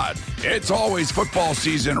squad. It's always football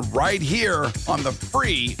season right here on the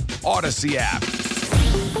free Odyssey app.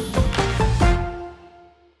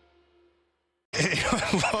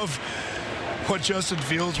 I love what Justin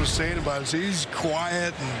Fields was saying about him. He's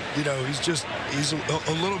quiet and, he's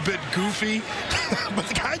a little bit goofy. But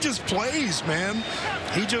the guy just plays, man.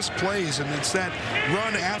 He just plays, and it's that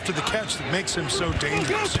run after the catch that makes him so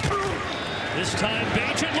dangerous. This time,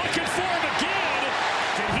 Bagent looking for him again.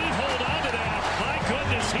 Can he hold on to that? My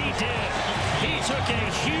goodness, he did. He took a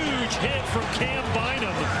huge hit from Cam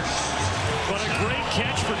Bynum. But a great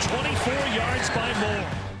catch for 24 yards by Moore.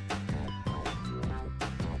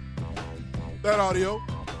 That audio,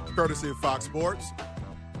 courtesy of Fox Sports,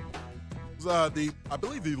 was I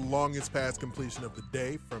believe the longest pass completion of the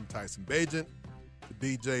day from Tyson Bagent to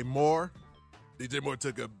DJ Moore. DJ Moore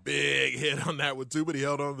took a big hit on that one too, but he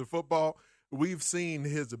held on to the football. We've seen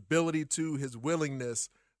his ability his willingness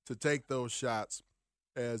to take those shots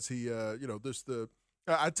as he, I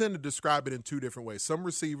tend to describe it in 2 different ways. Some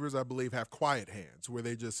receivers, I believe, have quiet hands where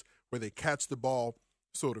they catch the ball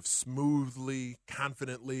sort of smoothly,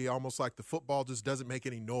 confidently, almost like the football just doesn't make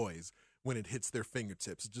any noise when it hits their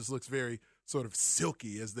fingertips. It just looks very sort of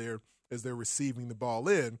silky as they're receiving the ball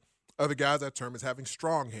in. Other guys I term as having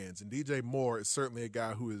strong hands, and DJ Moore is certainly a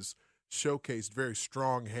guy who has showcased very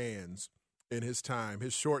strong hands in his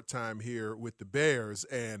short time here with the Bears,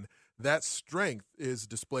 and that strength is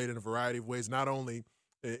displayed in a variety of ways, not only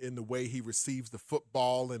in the way he receives the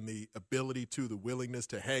football and the willingness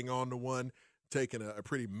to hang on to one, taking a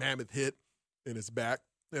pretty mammoth hit in his back.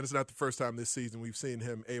 And it's not the first time this season we've seen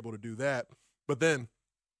him able to do that. But then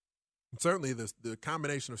certainly the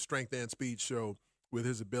combination of strength and speed show with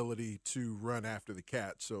his ability to run after the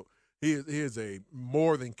catch. So he is a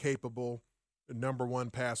more than capable number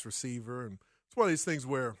one pass receiver. And it's one of these things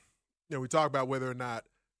where, we talk about whether or not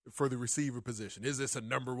for the receiver position, is this a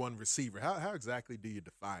number one receiver? How exactly do you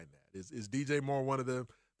define that? Is DJ Moore one of the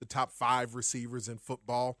top 5 receivers in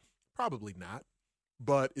football? Probably not.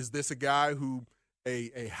 But is this a guy who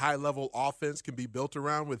a high-level offense can be built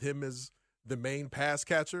around with him as the main pass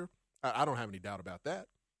catcher? I don't have any doubt about that.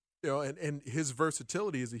 And his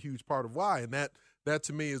versatility is a huge part of why. And that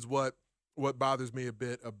to me is what bothers me a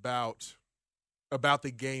bit about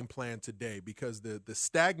the game plan today, because the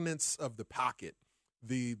stagnance of the pocket,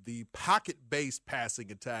 the pocket-based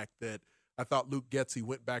passing attack that I thought Luke Getsy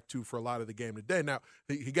went back to for a lot of the game today. Now,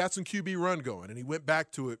 he got some QB run going, and he went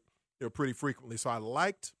back to it pretty frequently. So I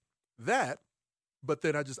liked that, but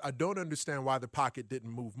then I don't understand why the pocket didn't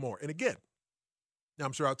move more. And again,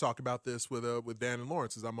 I'm sure I'll talk about this with Dan and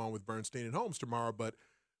Lawrence as I'm on with Bernstein and Holmes tomorrow, but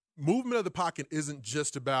movement of the pocket isn't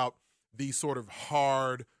just about the sort of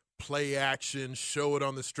hard play action, show it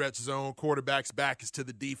on the stretch zone, quarterback's back is to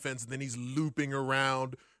the defense, and then he's looping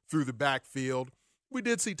around through the backfield. We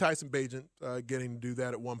did see Tyson Bagent getting to do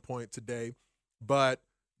that at one point today, but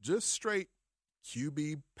just straight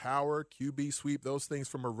QB power, QB sweep, those things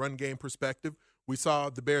from a run game perspective. We saw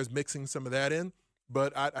the Bears mixing some of that in,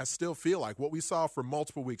 but I still feel like what we saw for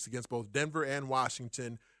multiple weeks against both Denver and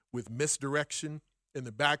Washington with misdirection in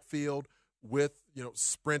the backfield, with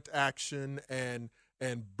sprint action and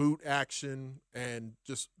boot action and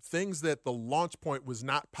just things that the launch point was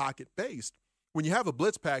not pocket-based. When you have a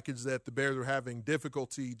blitz package that the Bears are having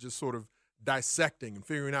difficulty just sort of dissecting and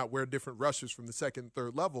figuring out where different rushers from the second and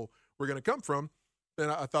third level were going to come from, then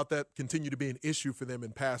I thought that continued to be an issue for them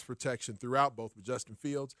in pass protection throughout, both with Justin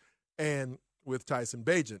Fields and with Tyson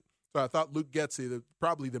Bagent. So I thought Luke Getsy,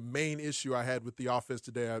 probably the main issue I had with the offense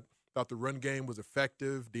today, I thought the run game was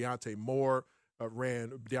effective. Deontay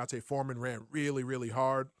Foreman ran really, really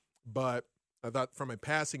hard. But I thought from a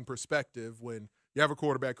passing perspective, when you have a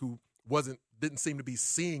quarterback who didn't seem to be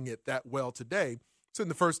seeing it that well today, it's in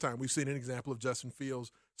the first time we've seen an example of Justin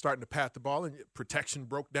Fields starting to pat the ball, and protection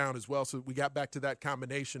broke down as well. So we got back to that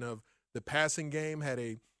combination of the passing game had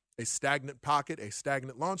a stagnant pocket, a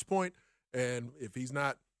stagnant launch point, and if he's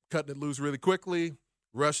not cutting it loose really quickly,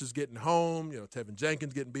 Rush is getting home, Tevin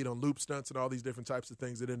Jenkins getting beat on loop stunts and all these different types of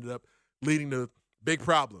things that ended up leading to big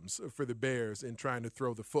problems for the Bears in trying to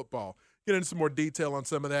throw the football. Get into some more detail on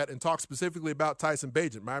some of that and talk specifically about Tyson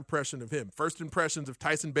Bagent, my impression of him. First impressions of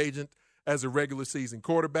Tyson Bagent as a regular season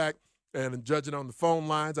quarterback, and judging on the phone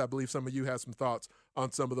lines, I believe some of you have some thoughts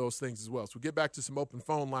on some of those things as well. So we'll get back to some open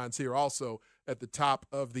phone lines here also at the top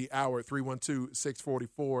of the hour,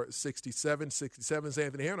 312-644-6767. It's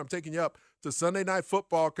Anthony Herron. I'm taking you up to Sunday Night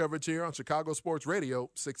Football coverage here on Chicago Sports Radio,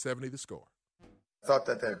 670 The Score. I thought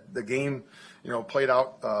that the game, played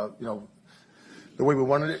out, the way we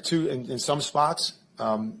wanted it to in some spots,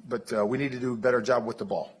 but we need to do a better job with the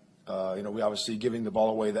ball. We obviously giving the ball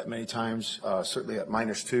away that many times, certainly at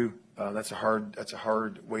 -2. That's a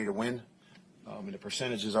hard way to win. And the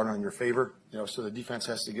percentages aren't in your favor, so the defense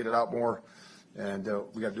has to get it out more, and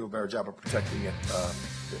we got to do a better job of protecting it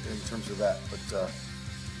in terms of that. But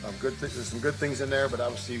there's some good things in there, but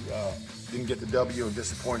obviously didn't get the W and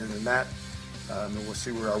disappointed in that. And we'll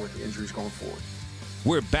see where we are with the injuries going forward.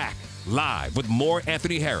 We're back live with more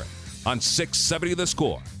Anthony Herron on 670 The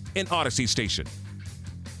Score in Odyssey Station.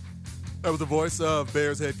 That was the voice of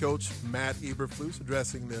Bears head coach Matt Eberflus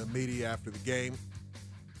addressing the media after the game.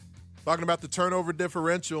 Talking about the turnover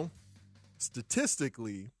differential.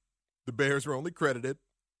 Statistically, the Bears were only credited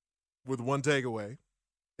with 1 takeaway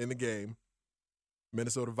in the game.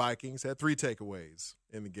 Minnesota Vikings had 3 takeaways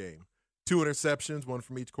in the game. 2 interceptions, 1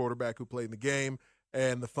 from each quarterback who played in the game,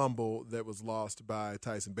 and the fumble that was lost by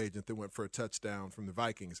Tyson Bagent that went for a touchdown from the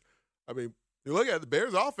Vikings. I mean, you look at it, the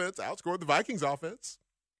Bears' offense outscored the Vikings' offense.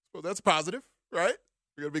 Well, that's positive, right?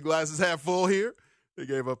 We're going to be glasses half full here. They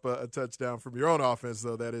gave up a touchdown from your own offense,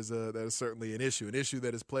 though. That is certainly an issue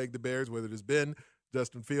that has plagued the Bears, whether it has been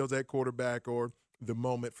Justin Fields at quarterback or the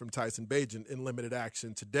moment from Tyson Bagent in limited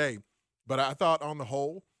action today. But I thought on the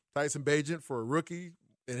whole, Tyson Bagent, for a rookie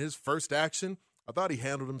in his first action, I thought he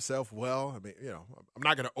handled himself well. I mean, I'm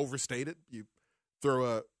not going to overstate it. You throw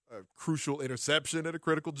a crucial interception at a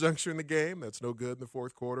critical juncture in the game. That's no good in the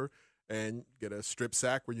fourth quarter. And get a strip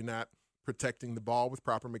sack where you're not protecting the ball with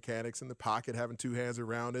proper mechanics in the pocket, having two hands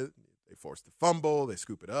around it. They force the fumble. They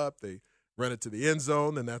scoop it up. They run it to the end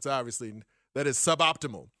zone. And that is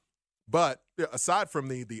suboptimal. But aside from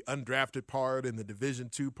the undrafted part and the Division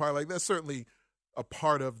II part, like that's certainly a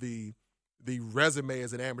part of the resume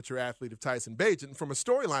as an amateur athlete of Tyson Bagent. And from a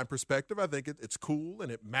storyline perspective, I think it's cool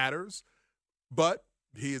and it matters. But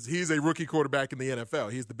he's a rookie quarterback in the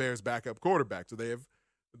NFL. He's the Bears' backup quarterback. So they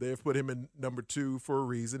have put him in number 2 for a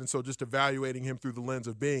reason. And so just evaluating him through the lens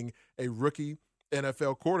of being a rookie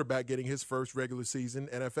NFL quarterback getting his first regular season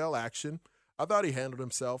NFL action, I thought he handled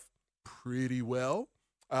himself pretty well.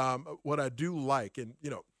 What I do like, and,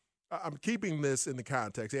 I'm keeping this in the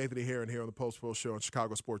context. Anthony Herron here on the Post Show on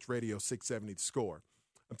Chicago Sports Radio 670 The Score.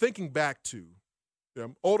 I'm thinking back to,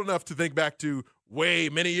 I'm old enough to think back to way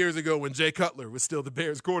many years ago when Jay Cutler was still the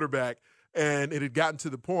Bears quarterback, and it had gotten to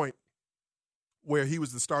the point where he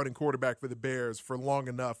was the starting quarterback for the Bears for long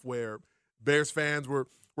enough where Bears fans were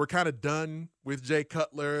kind of done with Jay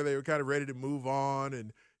Cutler. They were kind of ready to move on,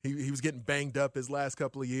 and he was getting banged up his last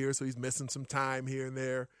couple of years, so he's missing some time here and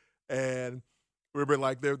there. And remember,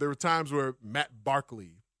 like there were times where Matt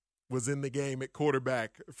Barkley was in the game at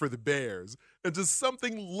quarterback for the Bears, and just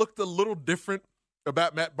something looked a little different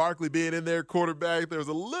about Matt Barkley being in there quarterback. There was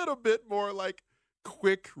a little bit more like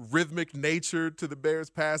quick, rhythmic nature to the Bears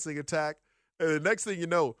passing attack. And the next thing you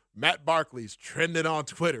know, Matt Barkley's trending on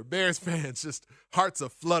Twitter. Bears fans just hearts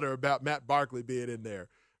aflutter about Matt Barkley being in there.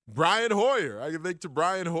 Brian Hoyer, I can think to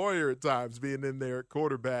Brian Hoyer at times being in there at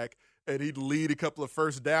quarterback, and he'd lead a couple of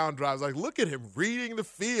first down drives. Like, look at him reading the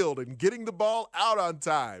field and getting the ball out on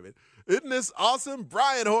time. And isn't this awesome?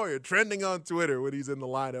 Brian Hoyer trending on Twitter when he's in the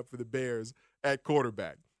lineup for the Bears at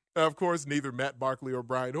quarterback. Now, of course, neither Matt Barkley or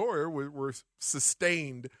Brian Hoyer were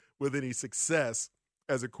sustained with any success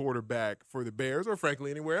as a quarterback for the Bears or,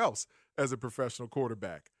 frankly, anywhere else as a professional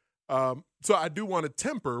quarterback. So I do want to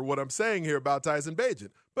temper what I'm saying here about Tyson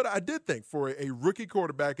Bagent. But I did think for a rookie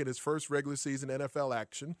quarterback in his first regular season NFL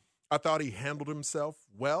action, I thought he handled himself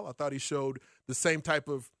well. I thought he showed the same type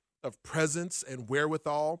of presence and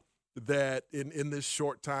wherewithal that in this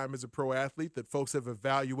short time as a pro athlete that folks have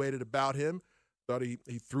evaluated about him. Thought he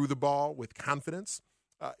threw the ball with confidence.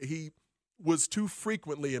 He was too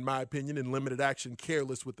frequently, in my opinion, in limited action,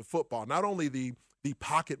 careless with the football. Not only the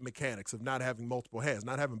pocket mechanics of not having multiple hands,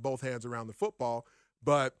 not having both hands around the football,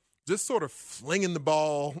 but just sort of flinging the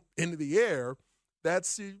ball into the air.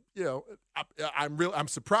 That's, I'm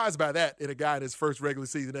surprised by that in a guy in his first regular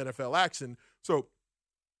season NFL action. So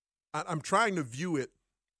I'm trying to view it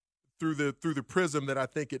through the prism that I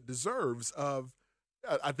think it deserves of.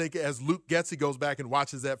 I think as Luke Getsy goes back and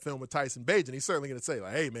watches that film with Tyson Bagent, he's certainly going to say,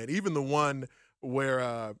 like, hey, man, even the one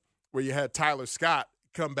where you had Tyler Scott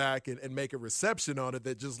come back and make a reception on it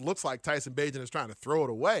that just looks like Tyson Bagent is trying to throw it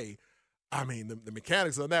away. I mean, the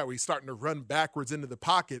mechanics on that where he's starting to run backwards into the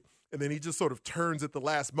pocket, and then he just sort of turns at the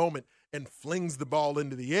last moment and flings the ball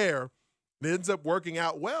into the air. It ends up working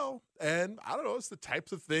out well, and I don't know, it's the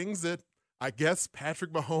types of things that I guess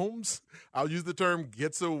Patrick Mahomes, I'll use the term,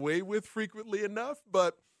 gets away with frequently enough.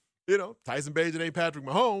 But, Tyson Bagent ain't Patrick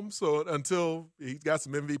Mahomes. So until he's got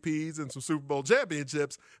some MVPs and some Super Bowl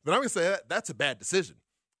championships, then I'm going to say that's a bad decision.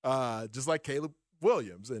 Just like Caleb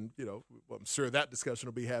Williams. And, I'm sure that discussion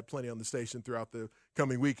will be had plenty on the station throughout the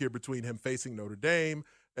coming week here between him facing Notre Dame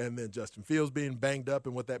and then Justin Fields being banged up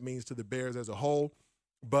and what that means to the Bears as a whole.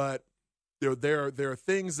 But there are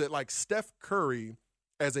things that, like Steph Curry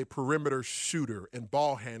as a perimeter shooter and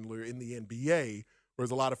ball handler in the NBA,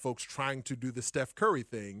 whereas a lot of folks trying to do the Steph Curry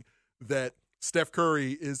thing, that Steph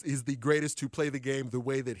Curry is the greatest to play the game the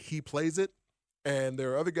way that he plays it. And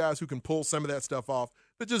there are other guys who can pull some of that stuff off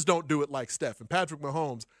that just don't do it like Steph. And Patrick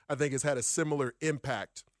Mahomes, I think, has had a similar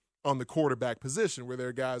impact on the quarterback position where there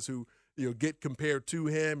are guys who get compared to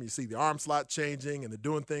him. You see the arm slot changing and they're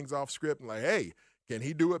doing things off script. And like, hey, can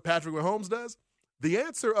he do what Patrick Mahomes does? The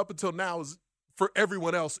answer up until now is, for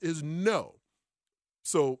everyone else, is no.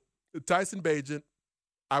 So Tyson Bagent,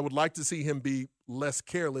 I would like to see him be less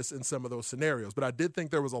careless in some of those scenarios. But I did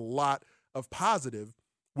think there was a lot of positive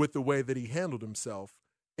with the way that he handled himself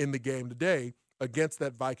in the game today against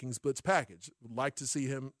that Vikings blitz package. Would like to see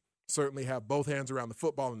him certainly have both hands around the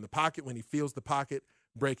football in the pocket when he feels the pocket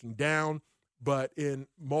breaking down. But in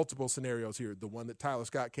multiple scenarios here, the one that Tyler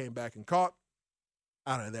Scott came back and caught,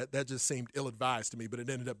 I don't know, that just seemed ill-advised to me, but it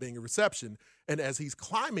ended up being a reception. And as he's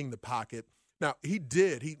climbing the pocket, now he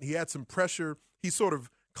had some pressure. He sort of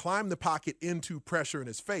climbed the pocket into pressure in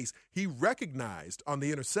his face. He recognized on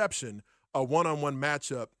the interception a one-on-one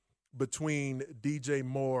matchup between DJ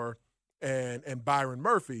Moore and Byron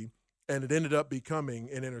Murphy, and it ended up becoming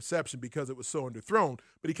an interception because it was so underthrown.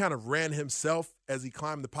 But he kind of ran himself as he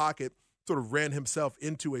climbed the pocket, sort of ran himself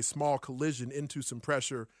into a small collision, into some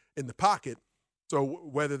pressure in the pocket. So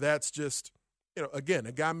whether that's just, again,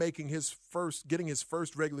 a guy getting his first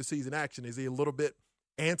regular season action, is he a little bit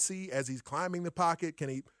antsy as he's climbing the pocket? Can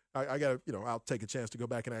he, I'll take a chance to go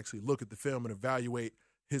back and actually look at the film and evaluate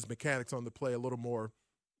his mechanics on the play a little more,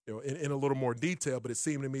 in a little more detail. But it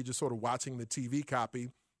seemed to me, just sort of watching the TV copy,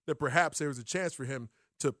 that perhaps there was a chance for him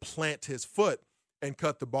to plant his foot and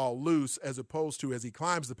cut the ball loose, as opposed to, as he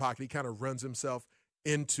climbs the pocket, he kind of runs himself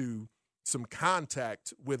into some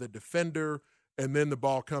contact with a defender, and then the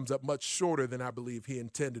ball comes up much shorter than I believe he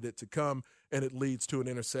intended it to come, and it leads to an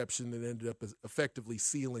interception that ended up effectively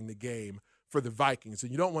sealing the game for the Vikings.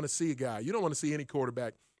 And you don't want to see any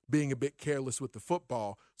quarterback being a bit careless with the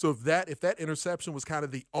football. So if that interception was kind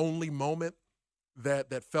of the only moment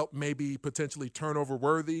that felt maybe potentially turnover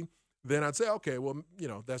worthy, then I'd say, okay, well,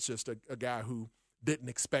 that's just a guy who didn't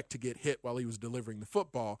expect to get hit while he was delivering the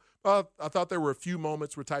football. I thought there were a few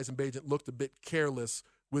moments where Tyson Bagent looked a bit careless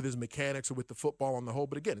with his mechanics or with the football on the whole.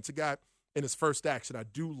 But again, it's a guy in his first action. I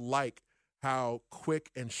do like how quick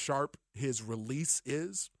and sharp his release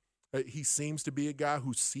is. He seems to be a guy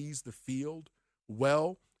who sees the field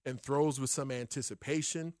well and throws with some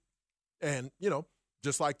anticipation. And,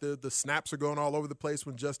 just like the snaps are going all over the place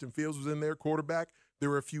when Justin Fields was in there, quarterback, there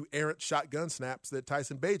were a few errant shotgun snaps that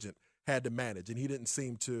Tyson Bagent had to manage, and he didn't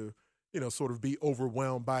seem to, sort of be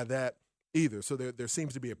overwhelmed by that either. So there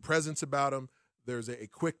seems to be a presence about him. There's a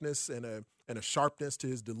quickness and a sharpness to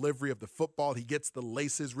his delivery of the football. He gets the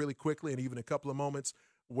laces really quickly, and even a couple of moments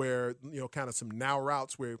where, kind of some now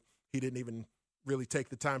routes where he didn't even really take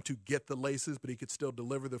the time to get the laces, but he could still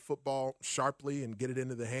deliver the football sharply and get it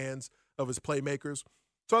into the hands of his playmakers.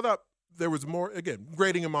 So I thought there was more, again,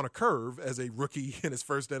 grading him on a curve as a rookie in his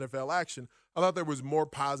first NFL action. I thought there was more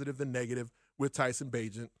positive than negative with Tyson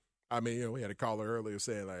Bagent. I mean, we had a caller earlier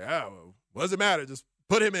saying, like, oh, what does it matter? Just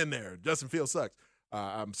put him in there. Justin Fields sucks.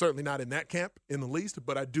 I'm certainly not in that camp in the least,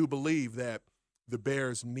 but I do believe that the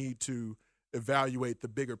Bears need to evaluate the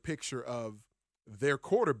bigger picture of their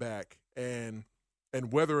quarterback and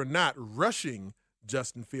whether or not rushing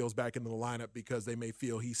Justin Fields back into the lineup because they may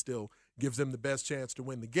feel he still gives them the best chance to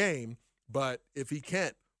win the game. But if he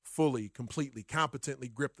can't fully, completely, competently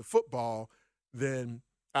grip the football, then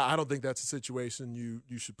I don't think that's a situation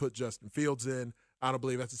you should put Justin Fields in. I don't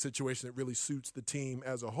believe that's a situation that really suits the team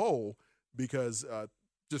as a whole because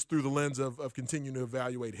just through the lens of continuing to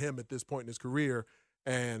evaluate him at this point in his career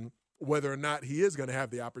and whether or not he is going to have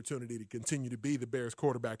the opportunity to continue to be the Bears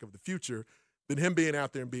quarterback of the future, then him being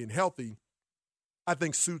out there and being healthy, I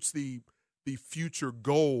think suits the future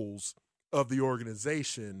goals of the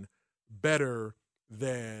organization better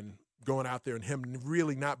than going out there and him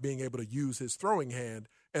really not being able to use his throwing hand.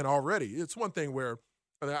 And already, it's one thing where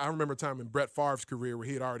I remember a time in Brett Favre's career where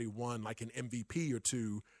he had already won like an MVP or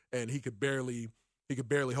two, and he could barely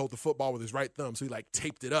hold the football with his right thumb. So he like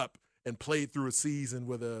taped it up and played through a season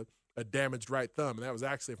with a damaged right thumb. And that was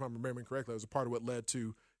actually, if I'm remembering correctly, that was a part of what led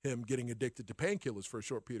to him getting addicted to painkillers for a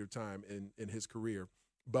short period of time in his career.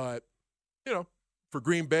 But, for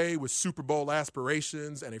Green Bay with Super Bowl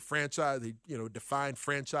aspirations and a franchise, defined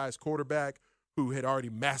franchise quarterback who had already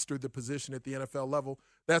mastered the position at the NFL level,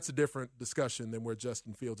 that's a different discussion than where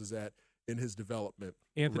Justin Fields is at in his development.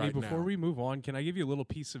 Anthony, right before now. we move on, can I give you a little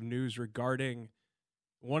piece of news regarding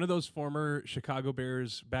one of those former Chicago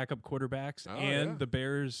Bears backup quarterbacks the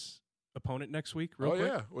Bears opponent next week? Real quick?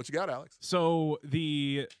 Yeah. What you got, Alex? So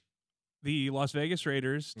the Las Vegas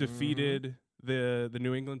Raiders defeated the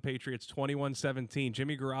New England Patriots 21-17.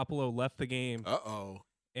 Jimmy Garoppolo left the game. Uh-oh.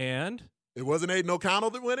 And it wasn't Aiden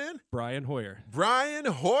O'Connell that went in? Brian Hoyer. Brian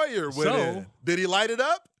Hoyer went in. Did he light it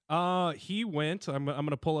up? He went. I'm going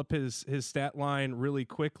to pull up his stat line really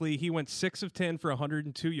quickly. He went 6 of 10 for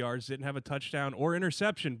 102 yards. Didn't have a touchdown or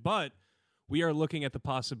interception, but we are looking at the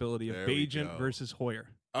possibility of Bagent versus Hoyer.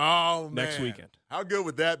 Oh, man. Next weekend. How good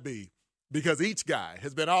would that be? Because each guy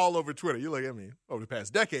has been all over Twitter. You look at me over the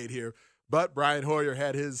past decade here, but Brian Hoyer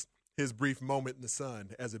had his brief moment in the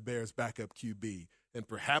sun as a Bears backup QB, and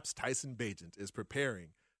perhaps Tyson Bagent is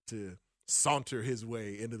preparing to saunter his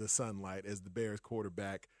way into the sunlight as the Bears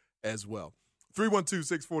quarterback as well.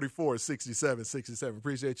 312-644-6767.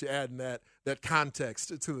 Appreciate you adding that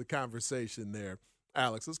context to the conversation there,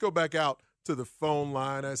 Alex. Let's go back out to the phone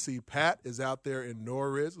line. I see Pat is out there in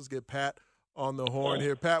Norridge. Let's get Pat on the horn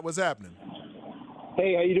here. Pat, what's happening?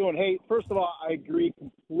 Hey, how you doing? Hey, first of all, I agree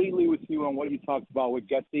completely with you on what you talked about with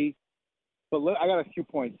Getsy. But I got a few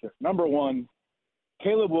points here. Number one,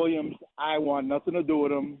 Caleb Williams, I want nothing to do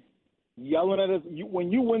with him. Yelling at us.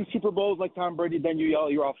 When you win Super Bowls like Tom Brady, then you yell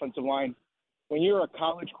at your offensive line. When you're a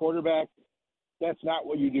college quarterback, that's not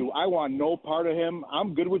what you do. I want no part of him.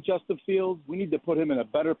 I'm good with Justin Fields. We need to put him in a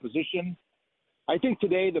better position. I think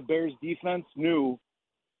today the Bears defense knew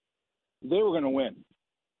they were going to win.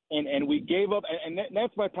 And we gave up. And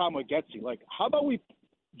that's my problem with Getsy. Like, how about we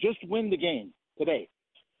just win the game today?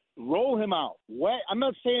 Roll him out. I'm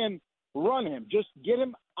not saying run him. Just get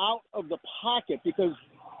him out of the pocket, because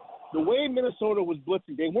the way Minnesota was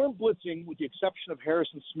blitzing, they weren't blitzing with the exception of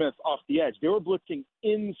Harrison Smith off the edge. They were blitzing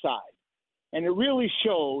inside. And it really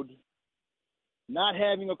showed not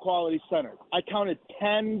having a quality center. I counted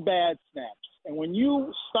 10 bad snaps. And when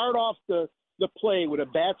you start off the play with a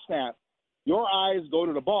bad snap, your eyes go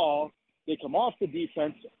to the ball. They come off the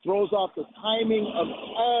defense, throws off the timing of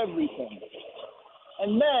everything.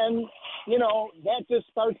 And then, that just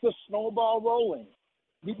starts the snowball rolling.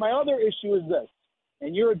 My other issue is this,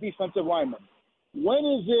 and you're a defensive lineman.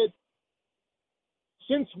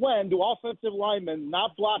 Since when do offensive linemen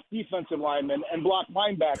not block defensive linemen and block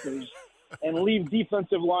linebackers and leave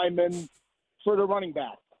defensive linemen for the running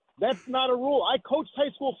back? That's not a rule. I coached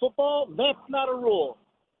high school football. That's not a rule.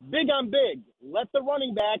 Big on big. Let the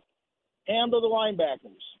running back handle the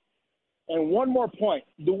linebackers. And one more point.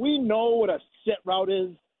 Do we know what a sit route is?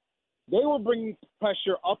 They were bringing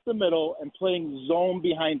pressure up the middle and playing zone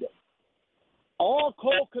behind it. All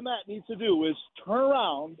Cole Kmet needs to do is turn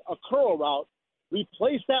around a curl route,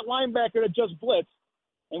 replace that linebacker that just blitzed,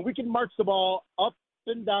 and we can march the ball up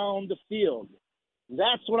and down the field.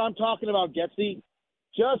 That's what I'm talking about, Getsy.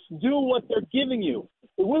 Just do what they're giving you.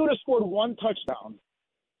 If we would have scored one touchdown,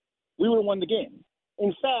 we would have won the game.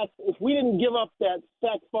 In fact, if we didn't give up that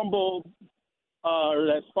sack fumble or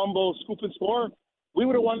that fumble, scoop and score, we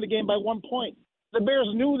would have won the game by 1 point. The Bears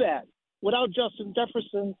knew that. Without Justin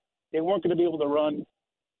Jefferson, they weren't going to be able to run.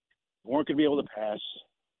 They weren't going to be able to pass.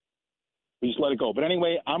 We just let it go. But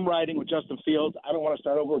anyway, I'm riding with Justin Fields. I don't want to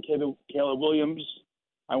start over with Caleb Williams.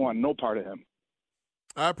 I want no part of him.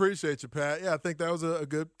 I appreciate you, Pat. Yeah, I think that was a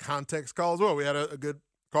good context call as well. We had a good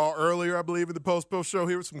call earlier, I believe, in the post-post show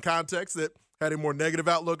here with some context that had a more negative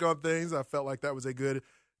outlook on things. I felt like that was a good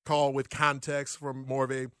call with context from more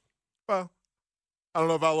of a, well, I don't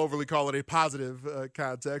know if I'll overly call it a positive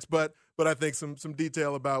context, but I think some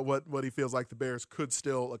detail about what he feels like the Bears could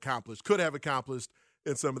still accomplish, could have accomplished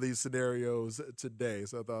in some of these scenarios today.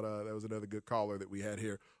 So I thought that was another good caller that we had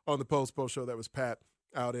here on the post-post show. That was Pat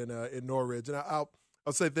out in Norridge. And I'll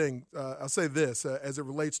say this as it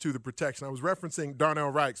relates to the protection. I was referencing Darnell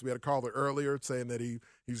Wright. We had a caller earlier saying that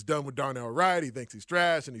he's done with Darnell Wright. He thinks he's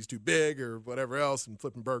trash and he's too big or whatever else and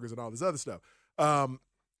flipping burgers and all this other stuff.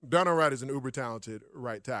 Darnell Wright is an uber-talented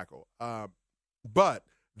right tackle. But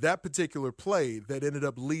that particular play that ended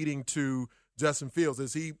up leading to Justin Fields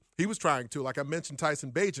is he was trying to, like I mentioned,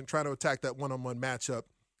 Tyson Bagent trying to attack that one-on-one matchup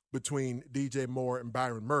between DJ Moore and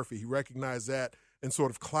Byron Murphy. He recognized that and sort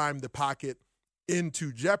of climbed the pocket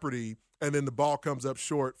into jeopardy, and then the ball comes up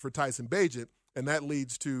short for Tyson Bagent, and that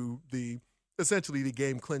leads to essentially the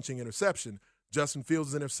game-clinching interception. Justin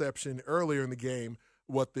Fields' interception earlier in the game,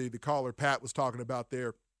 what the caller Pat was talking about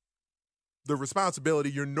there, the responsibility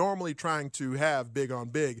you're normally trying to have big on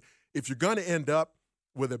big. If you're going to end up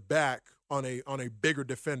with a back on a bigger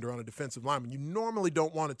defender, on a defensive lineman, you normally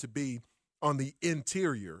don't want it to be on the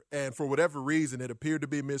interior. And for whatever reason, it appeared to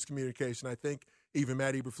be a miscommunication. I think even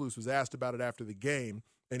Matt Eberflus was asked about it after the game,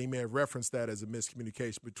 and he may have referenced that as a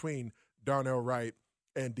miscommunication between Darnell Wright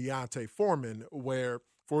and Deontay Foreman, where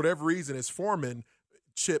for whatever reason, as Foreman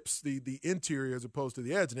chips the interior as opposed to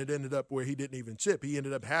the edge, and it ended up where he didn't even chip. He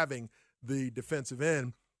ended up having the defensive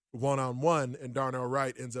end one-on-one, and Darnell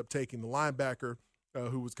Wright ends up taking the linebacker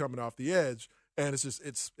who was coming off the edge. And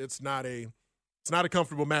it's not a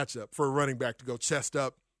comfortable matchup for a running back to go chest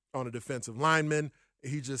up on a defensive lineman.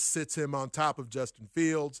 He just sits him on top of Justin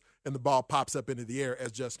Fields, and the ball pops up into the air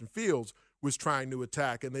as Justin Fields was trying to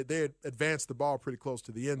attack. And they had advanced the ball pretty close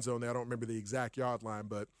to the end zone. I don't remember the exact yard line,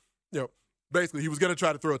 but basically he was going to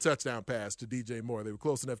try to throw a touchdown pass to DJ Moore. They were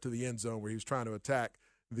close enough to the end zone where he was trying to attack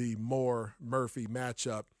the Moore-Murphy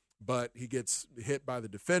matchup, but he gets hit by the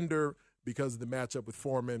defender because of the matchup with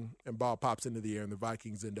Foreman, and ball pops into the air, and the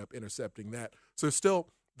Vikings end up intercepting that. So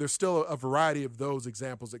there's still a variety of those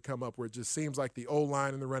examples that come up where it just seems like the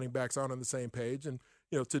O-line and the running backs aren't on the same page. And,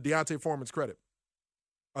 to Deontay Foreman's credit,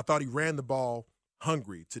 I thought he ran the ball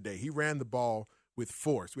hungry today. He ran the ball with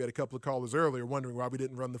force. We had a couple of callers earlier wondering why we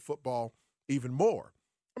didn't run the football even more.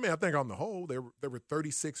 I mean, I think on the whole, there were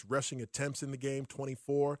 36 rushing attempts in the game,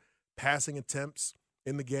 24 passing attempts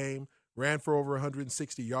in the game, ran for over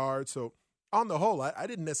 160 yards. So on the whole, I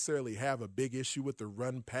didn't necessarily have a big issue with the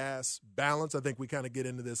run-pass balance. I think we kind of get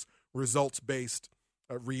into this results-based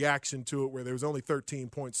reaction to it where there was only 13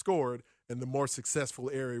 points scored, and the more successful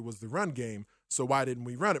area was the run game. So why didn't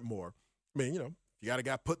we run it more? I mean, you got a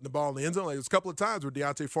guy putting the ball in the end zone. Like, there was a couple of times where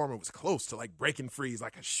D'Onta Foreman was close to, like, breaking free,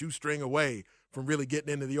 like a shoestring away from really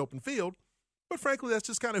getting into the open field. But frankly, that's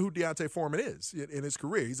just kind of who D'Onta Foreman is in his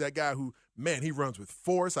career. He's that guy who, man, he runs with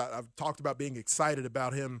force. I've talked about being excited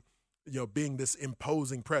about him, being this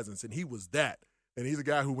imposing presence, and he was that. And he's a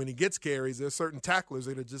guy who, when he gets carries, there's certain tacklers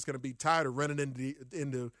that are just going to be tired of running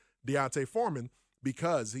into D'Onta Foreman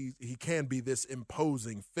because he can be this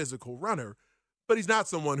imposing physical runner. But he's not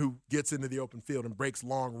someone who gets into the open field and breaks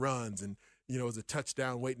long runs and, is a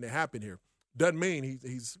touchdown waiting to happen here. Doesn't mean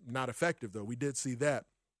he's not effective, though. We did see that.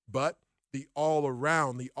 But the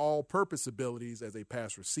all-around, the all-purpose abilities as a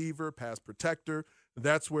pass receiver, pass protector,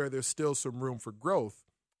 that's where there's still some room for growth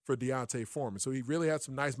for D'Onta Foreman. So he really had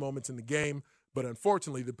some nice moments in the game, but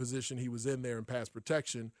unfortunately the position he was in there in pass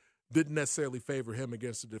protection didn't necessarily favor him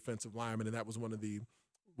against the defensive lineman, and that was one of the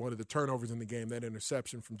turnovers in the game, that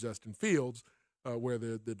interception from Justin Fields, where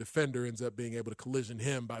the defender ends up being able to collision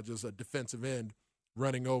him by just a defensive end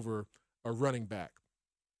running over a running back.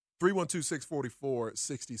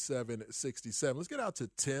 312-644-6767. Let's get out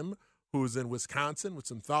to Tim, who is in Wisconsin, with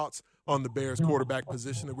some thoughts on the Bears quarterback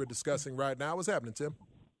position that we're discussing right now. What's happening, Tim?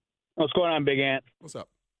 What's going on, Big Ant? What's up?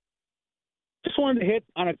 Just wanted to hit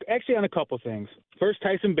on a couple things. First,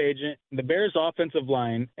 Tyson Bagent, the Bears' offensive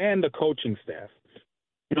line, and the coaching staff.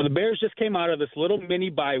 The Bears just came out of this little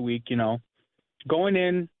mini bye week, going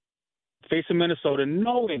in, facing Minnesota,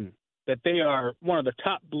 knowing that they are one of the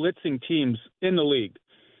top blitzing teams in the league.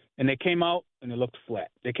 And they came out, and they looked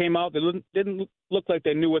flat. They came out, they didn't look like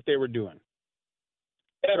they knew what they were doing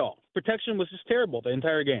at all. Protection was just terrible the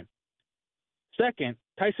entire game. Second,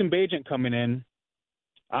 Tyson Bagent coming in,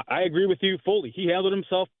 I agree with you fully. He handled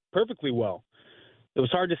himself perfectly well. It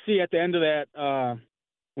was hard to see at the end of that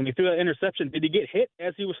when he threw that interception. Did he get hit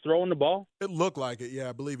as he was throwing the ball? It looked like it, yeah.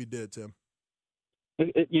 I believe he did, Tim.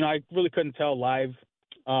 I really couldn't tell live.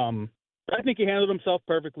 But I think he handled himself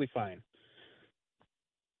perfectly fine.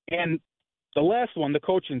 And the last one, the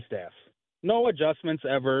coaching staff. No adjustments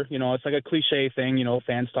ever. It's like a cliche thing,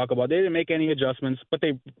 fans talk about. They didn't make any adjustments, but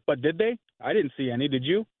did they? I didn't see any. Did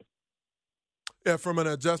you? Yeah, from an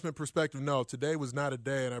adjustment perspective, no. Today was not a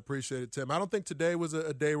day, and I appreciate it, Tim. I don't think today was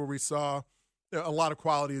a day where we saw a lot of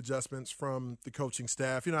quality adjustments from the coaching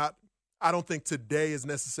staff. I don't think today is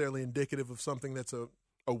necessarily indicative of something that's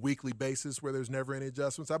a weekly basis where there's never any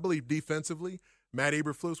adjustments. I believe defensively, Matt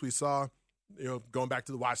Eberflus, we saw, going back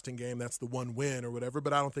to the Washington game, that's the one win or whatever,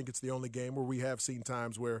 but I don't think it's the only game where we have seen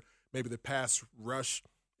times where maybe the pass rush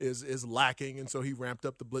is lacking, and so he ramped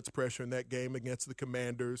up the blitz pressure in that game against the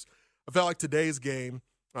Commanders. I felt like today's game,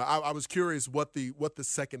 I was curious what the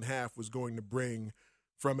second half was going to bring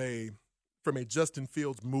from a Justin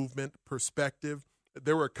Fields movement perspective.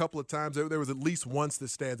 There were a couple of times, there was at least once that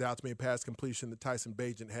stands out to me, a pass completion that Tyson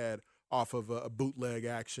Bagent had off of a bootleg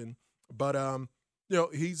action. But,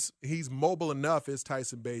 he's mobile enough, is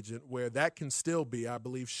Tyson Bagent, where that can still be, I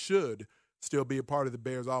believe, should still be a part of the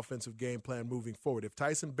Bears' offensive game plan moving forward. If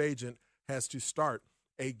Tyson Bagent has to start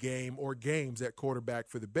a game or games at quarterback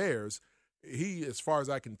for the Bears, he, as far as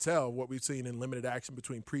I can tell, what we've seen in limited action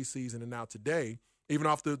between preseason and now today, even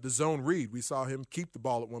off the zone read, we saw him keep the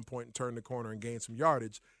ball at one point and turn the corner and gain some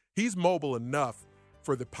yardage. He's mobile enough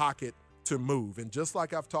for the pocket to move. And just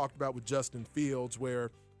like I've talked about with Justin Fields,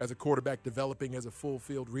 where as a quarterback developing as a full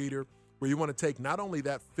field reader, where you want to take not only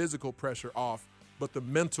that physical pressure off, but the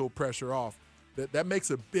mental pressure off, that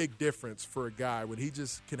makes a big difference for a guy when he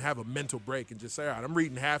just can have a mental break and just say, all right, I'm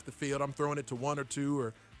reading half the field, I'm throwing it to one or two,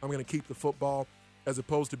 or I'm going to keep the football, as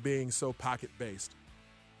opposed to being so pocket-based.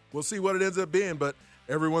 We'll see what it ends up being, but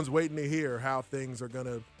everyone's waiting to hear how things are going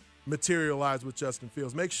to materialize with Justin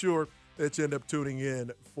Fields. Make sure that you end up tuning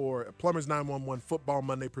in for Plumbers 911 Football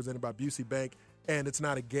Monday presented by Busey Bank and It's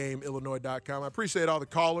Not a Game, Illinois.com. I appreciate all the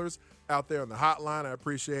callers out there on the hotline. I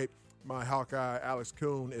appreciate my Hawkeye Alex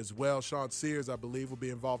Kuhn as well. Sean Sears, I believe, will be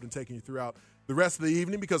involved in taking you throughout the rest of the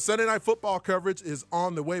evening because Sunday Night Football coverage is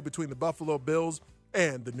on the way between the Buffalo Bills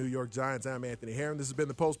and the New York Giants. I'm Anthony Herron. This has been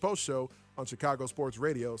the Post Show on Chicago Sports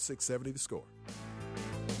Radio, 670 The Score.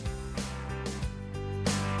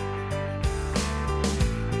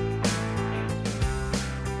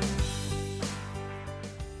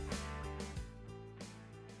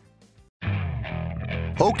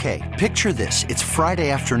 Okay, picture this. It's Friday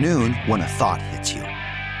afternoon when a thought hits you.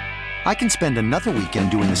 I can spend another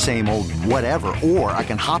weekend doing the same old whatever, or I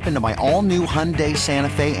can hop into my all-new Hyundai Santa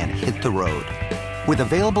Fe and hit the road. With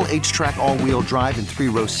available H-Track all-wheel drive and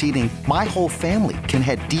 3-row seating, my whole family can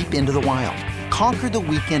head deep into the wild. Conquer the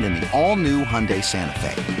weekend in the all-new Hyundai Santa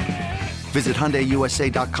Fe. Visit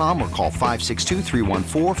HyundaiUSA.com or call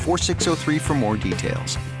 562-314-4603 for more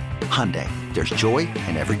details. Hyundai, there's joy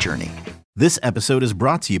in every journey. This episode is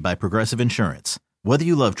brought to you by Progressive Insurance. Whether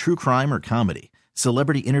you love true crime or comedy,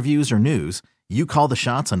 celebrity interviews or news, you call the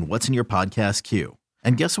shots on what's in your podcast queue.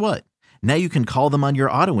 And guess what? Now you can call them on your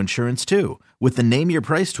auto insurance too with the Name Your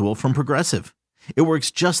Price tool from Progressive. It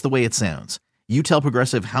works just the way it sounds. You tell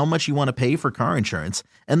Progressive how much you want to pay for car insurance,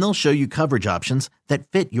 and they'll show you coverage options that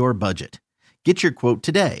fit your budget. Get your quote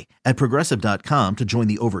today at Progressive.com to join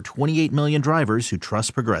the over 28 million drivers who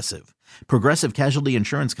trust Progressive. Progressive Casualty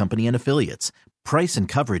Insurance Company and Affiliates. Price and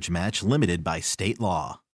coverage match limited by state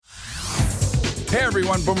law. Hey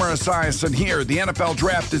everyone, Boomer Esiason here. The NFL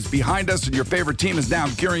Draft is behind us and your favorite team is now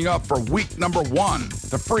gearing up for week number 1.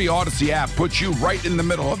 The free Odyssey app puts you right in the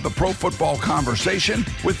middle of the pro football conversation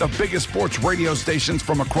with the biggest sports radio stations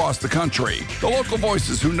from across the country. The local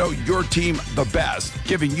voices who know your team the best,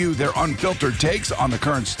 giving you their unfiltered takes on the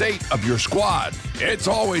current state of your squad. It's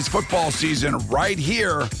always football season right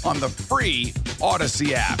here on the free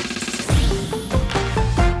Odyssey app.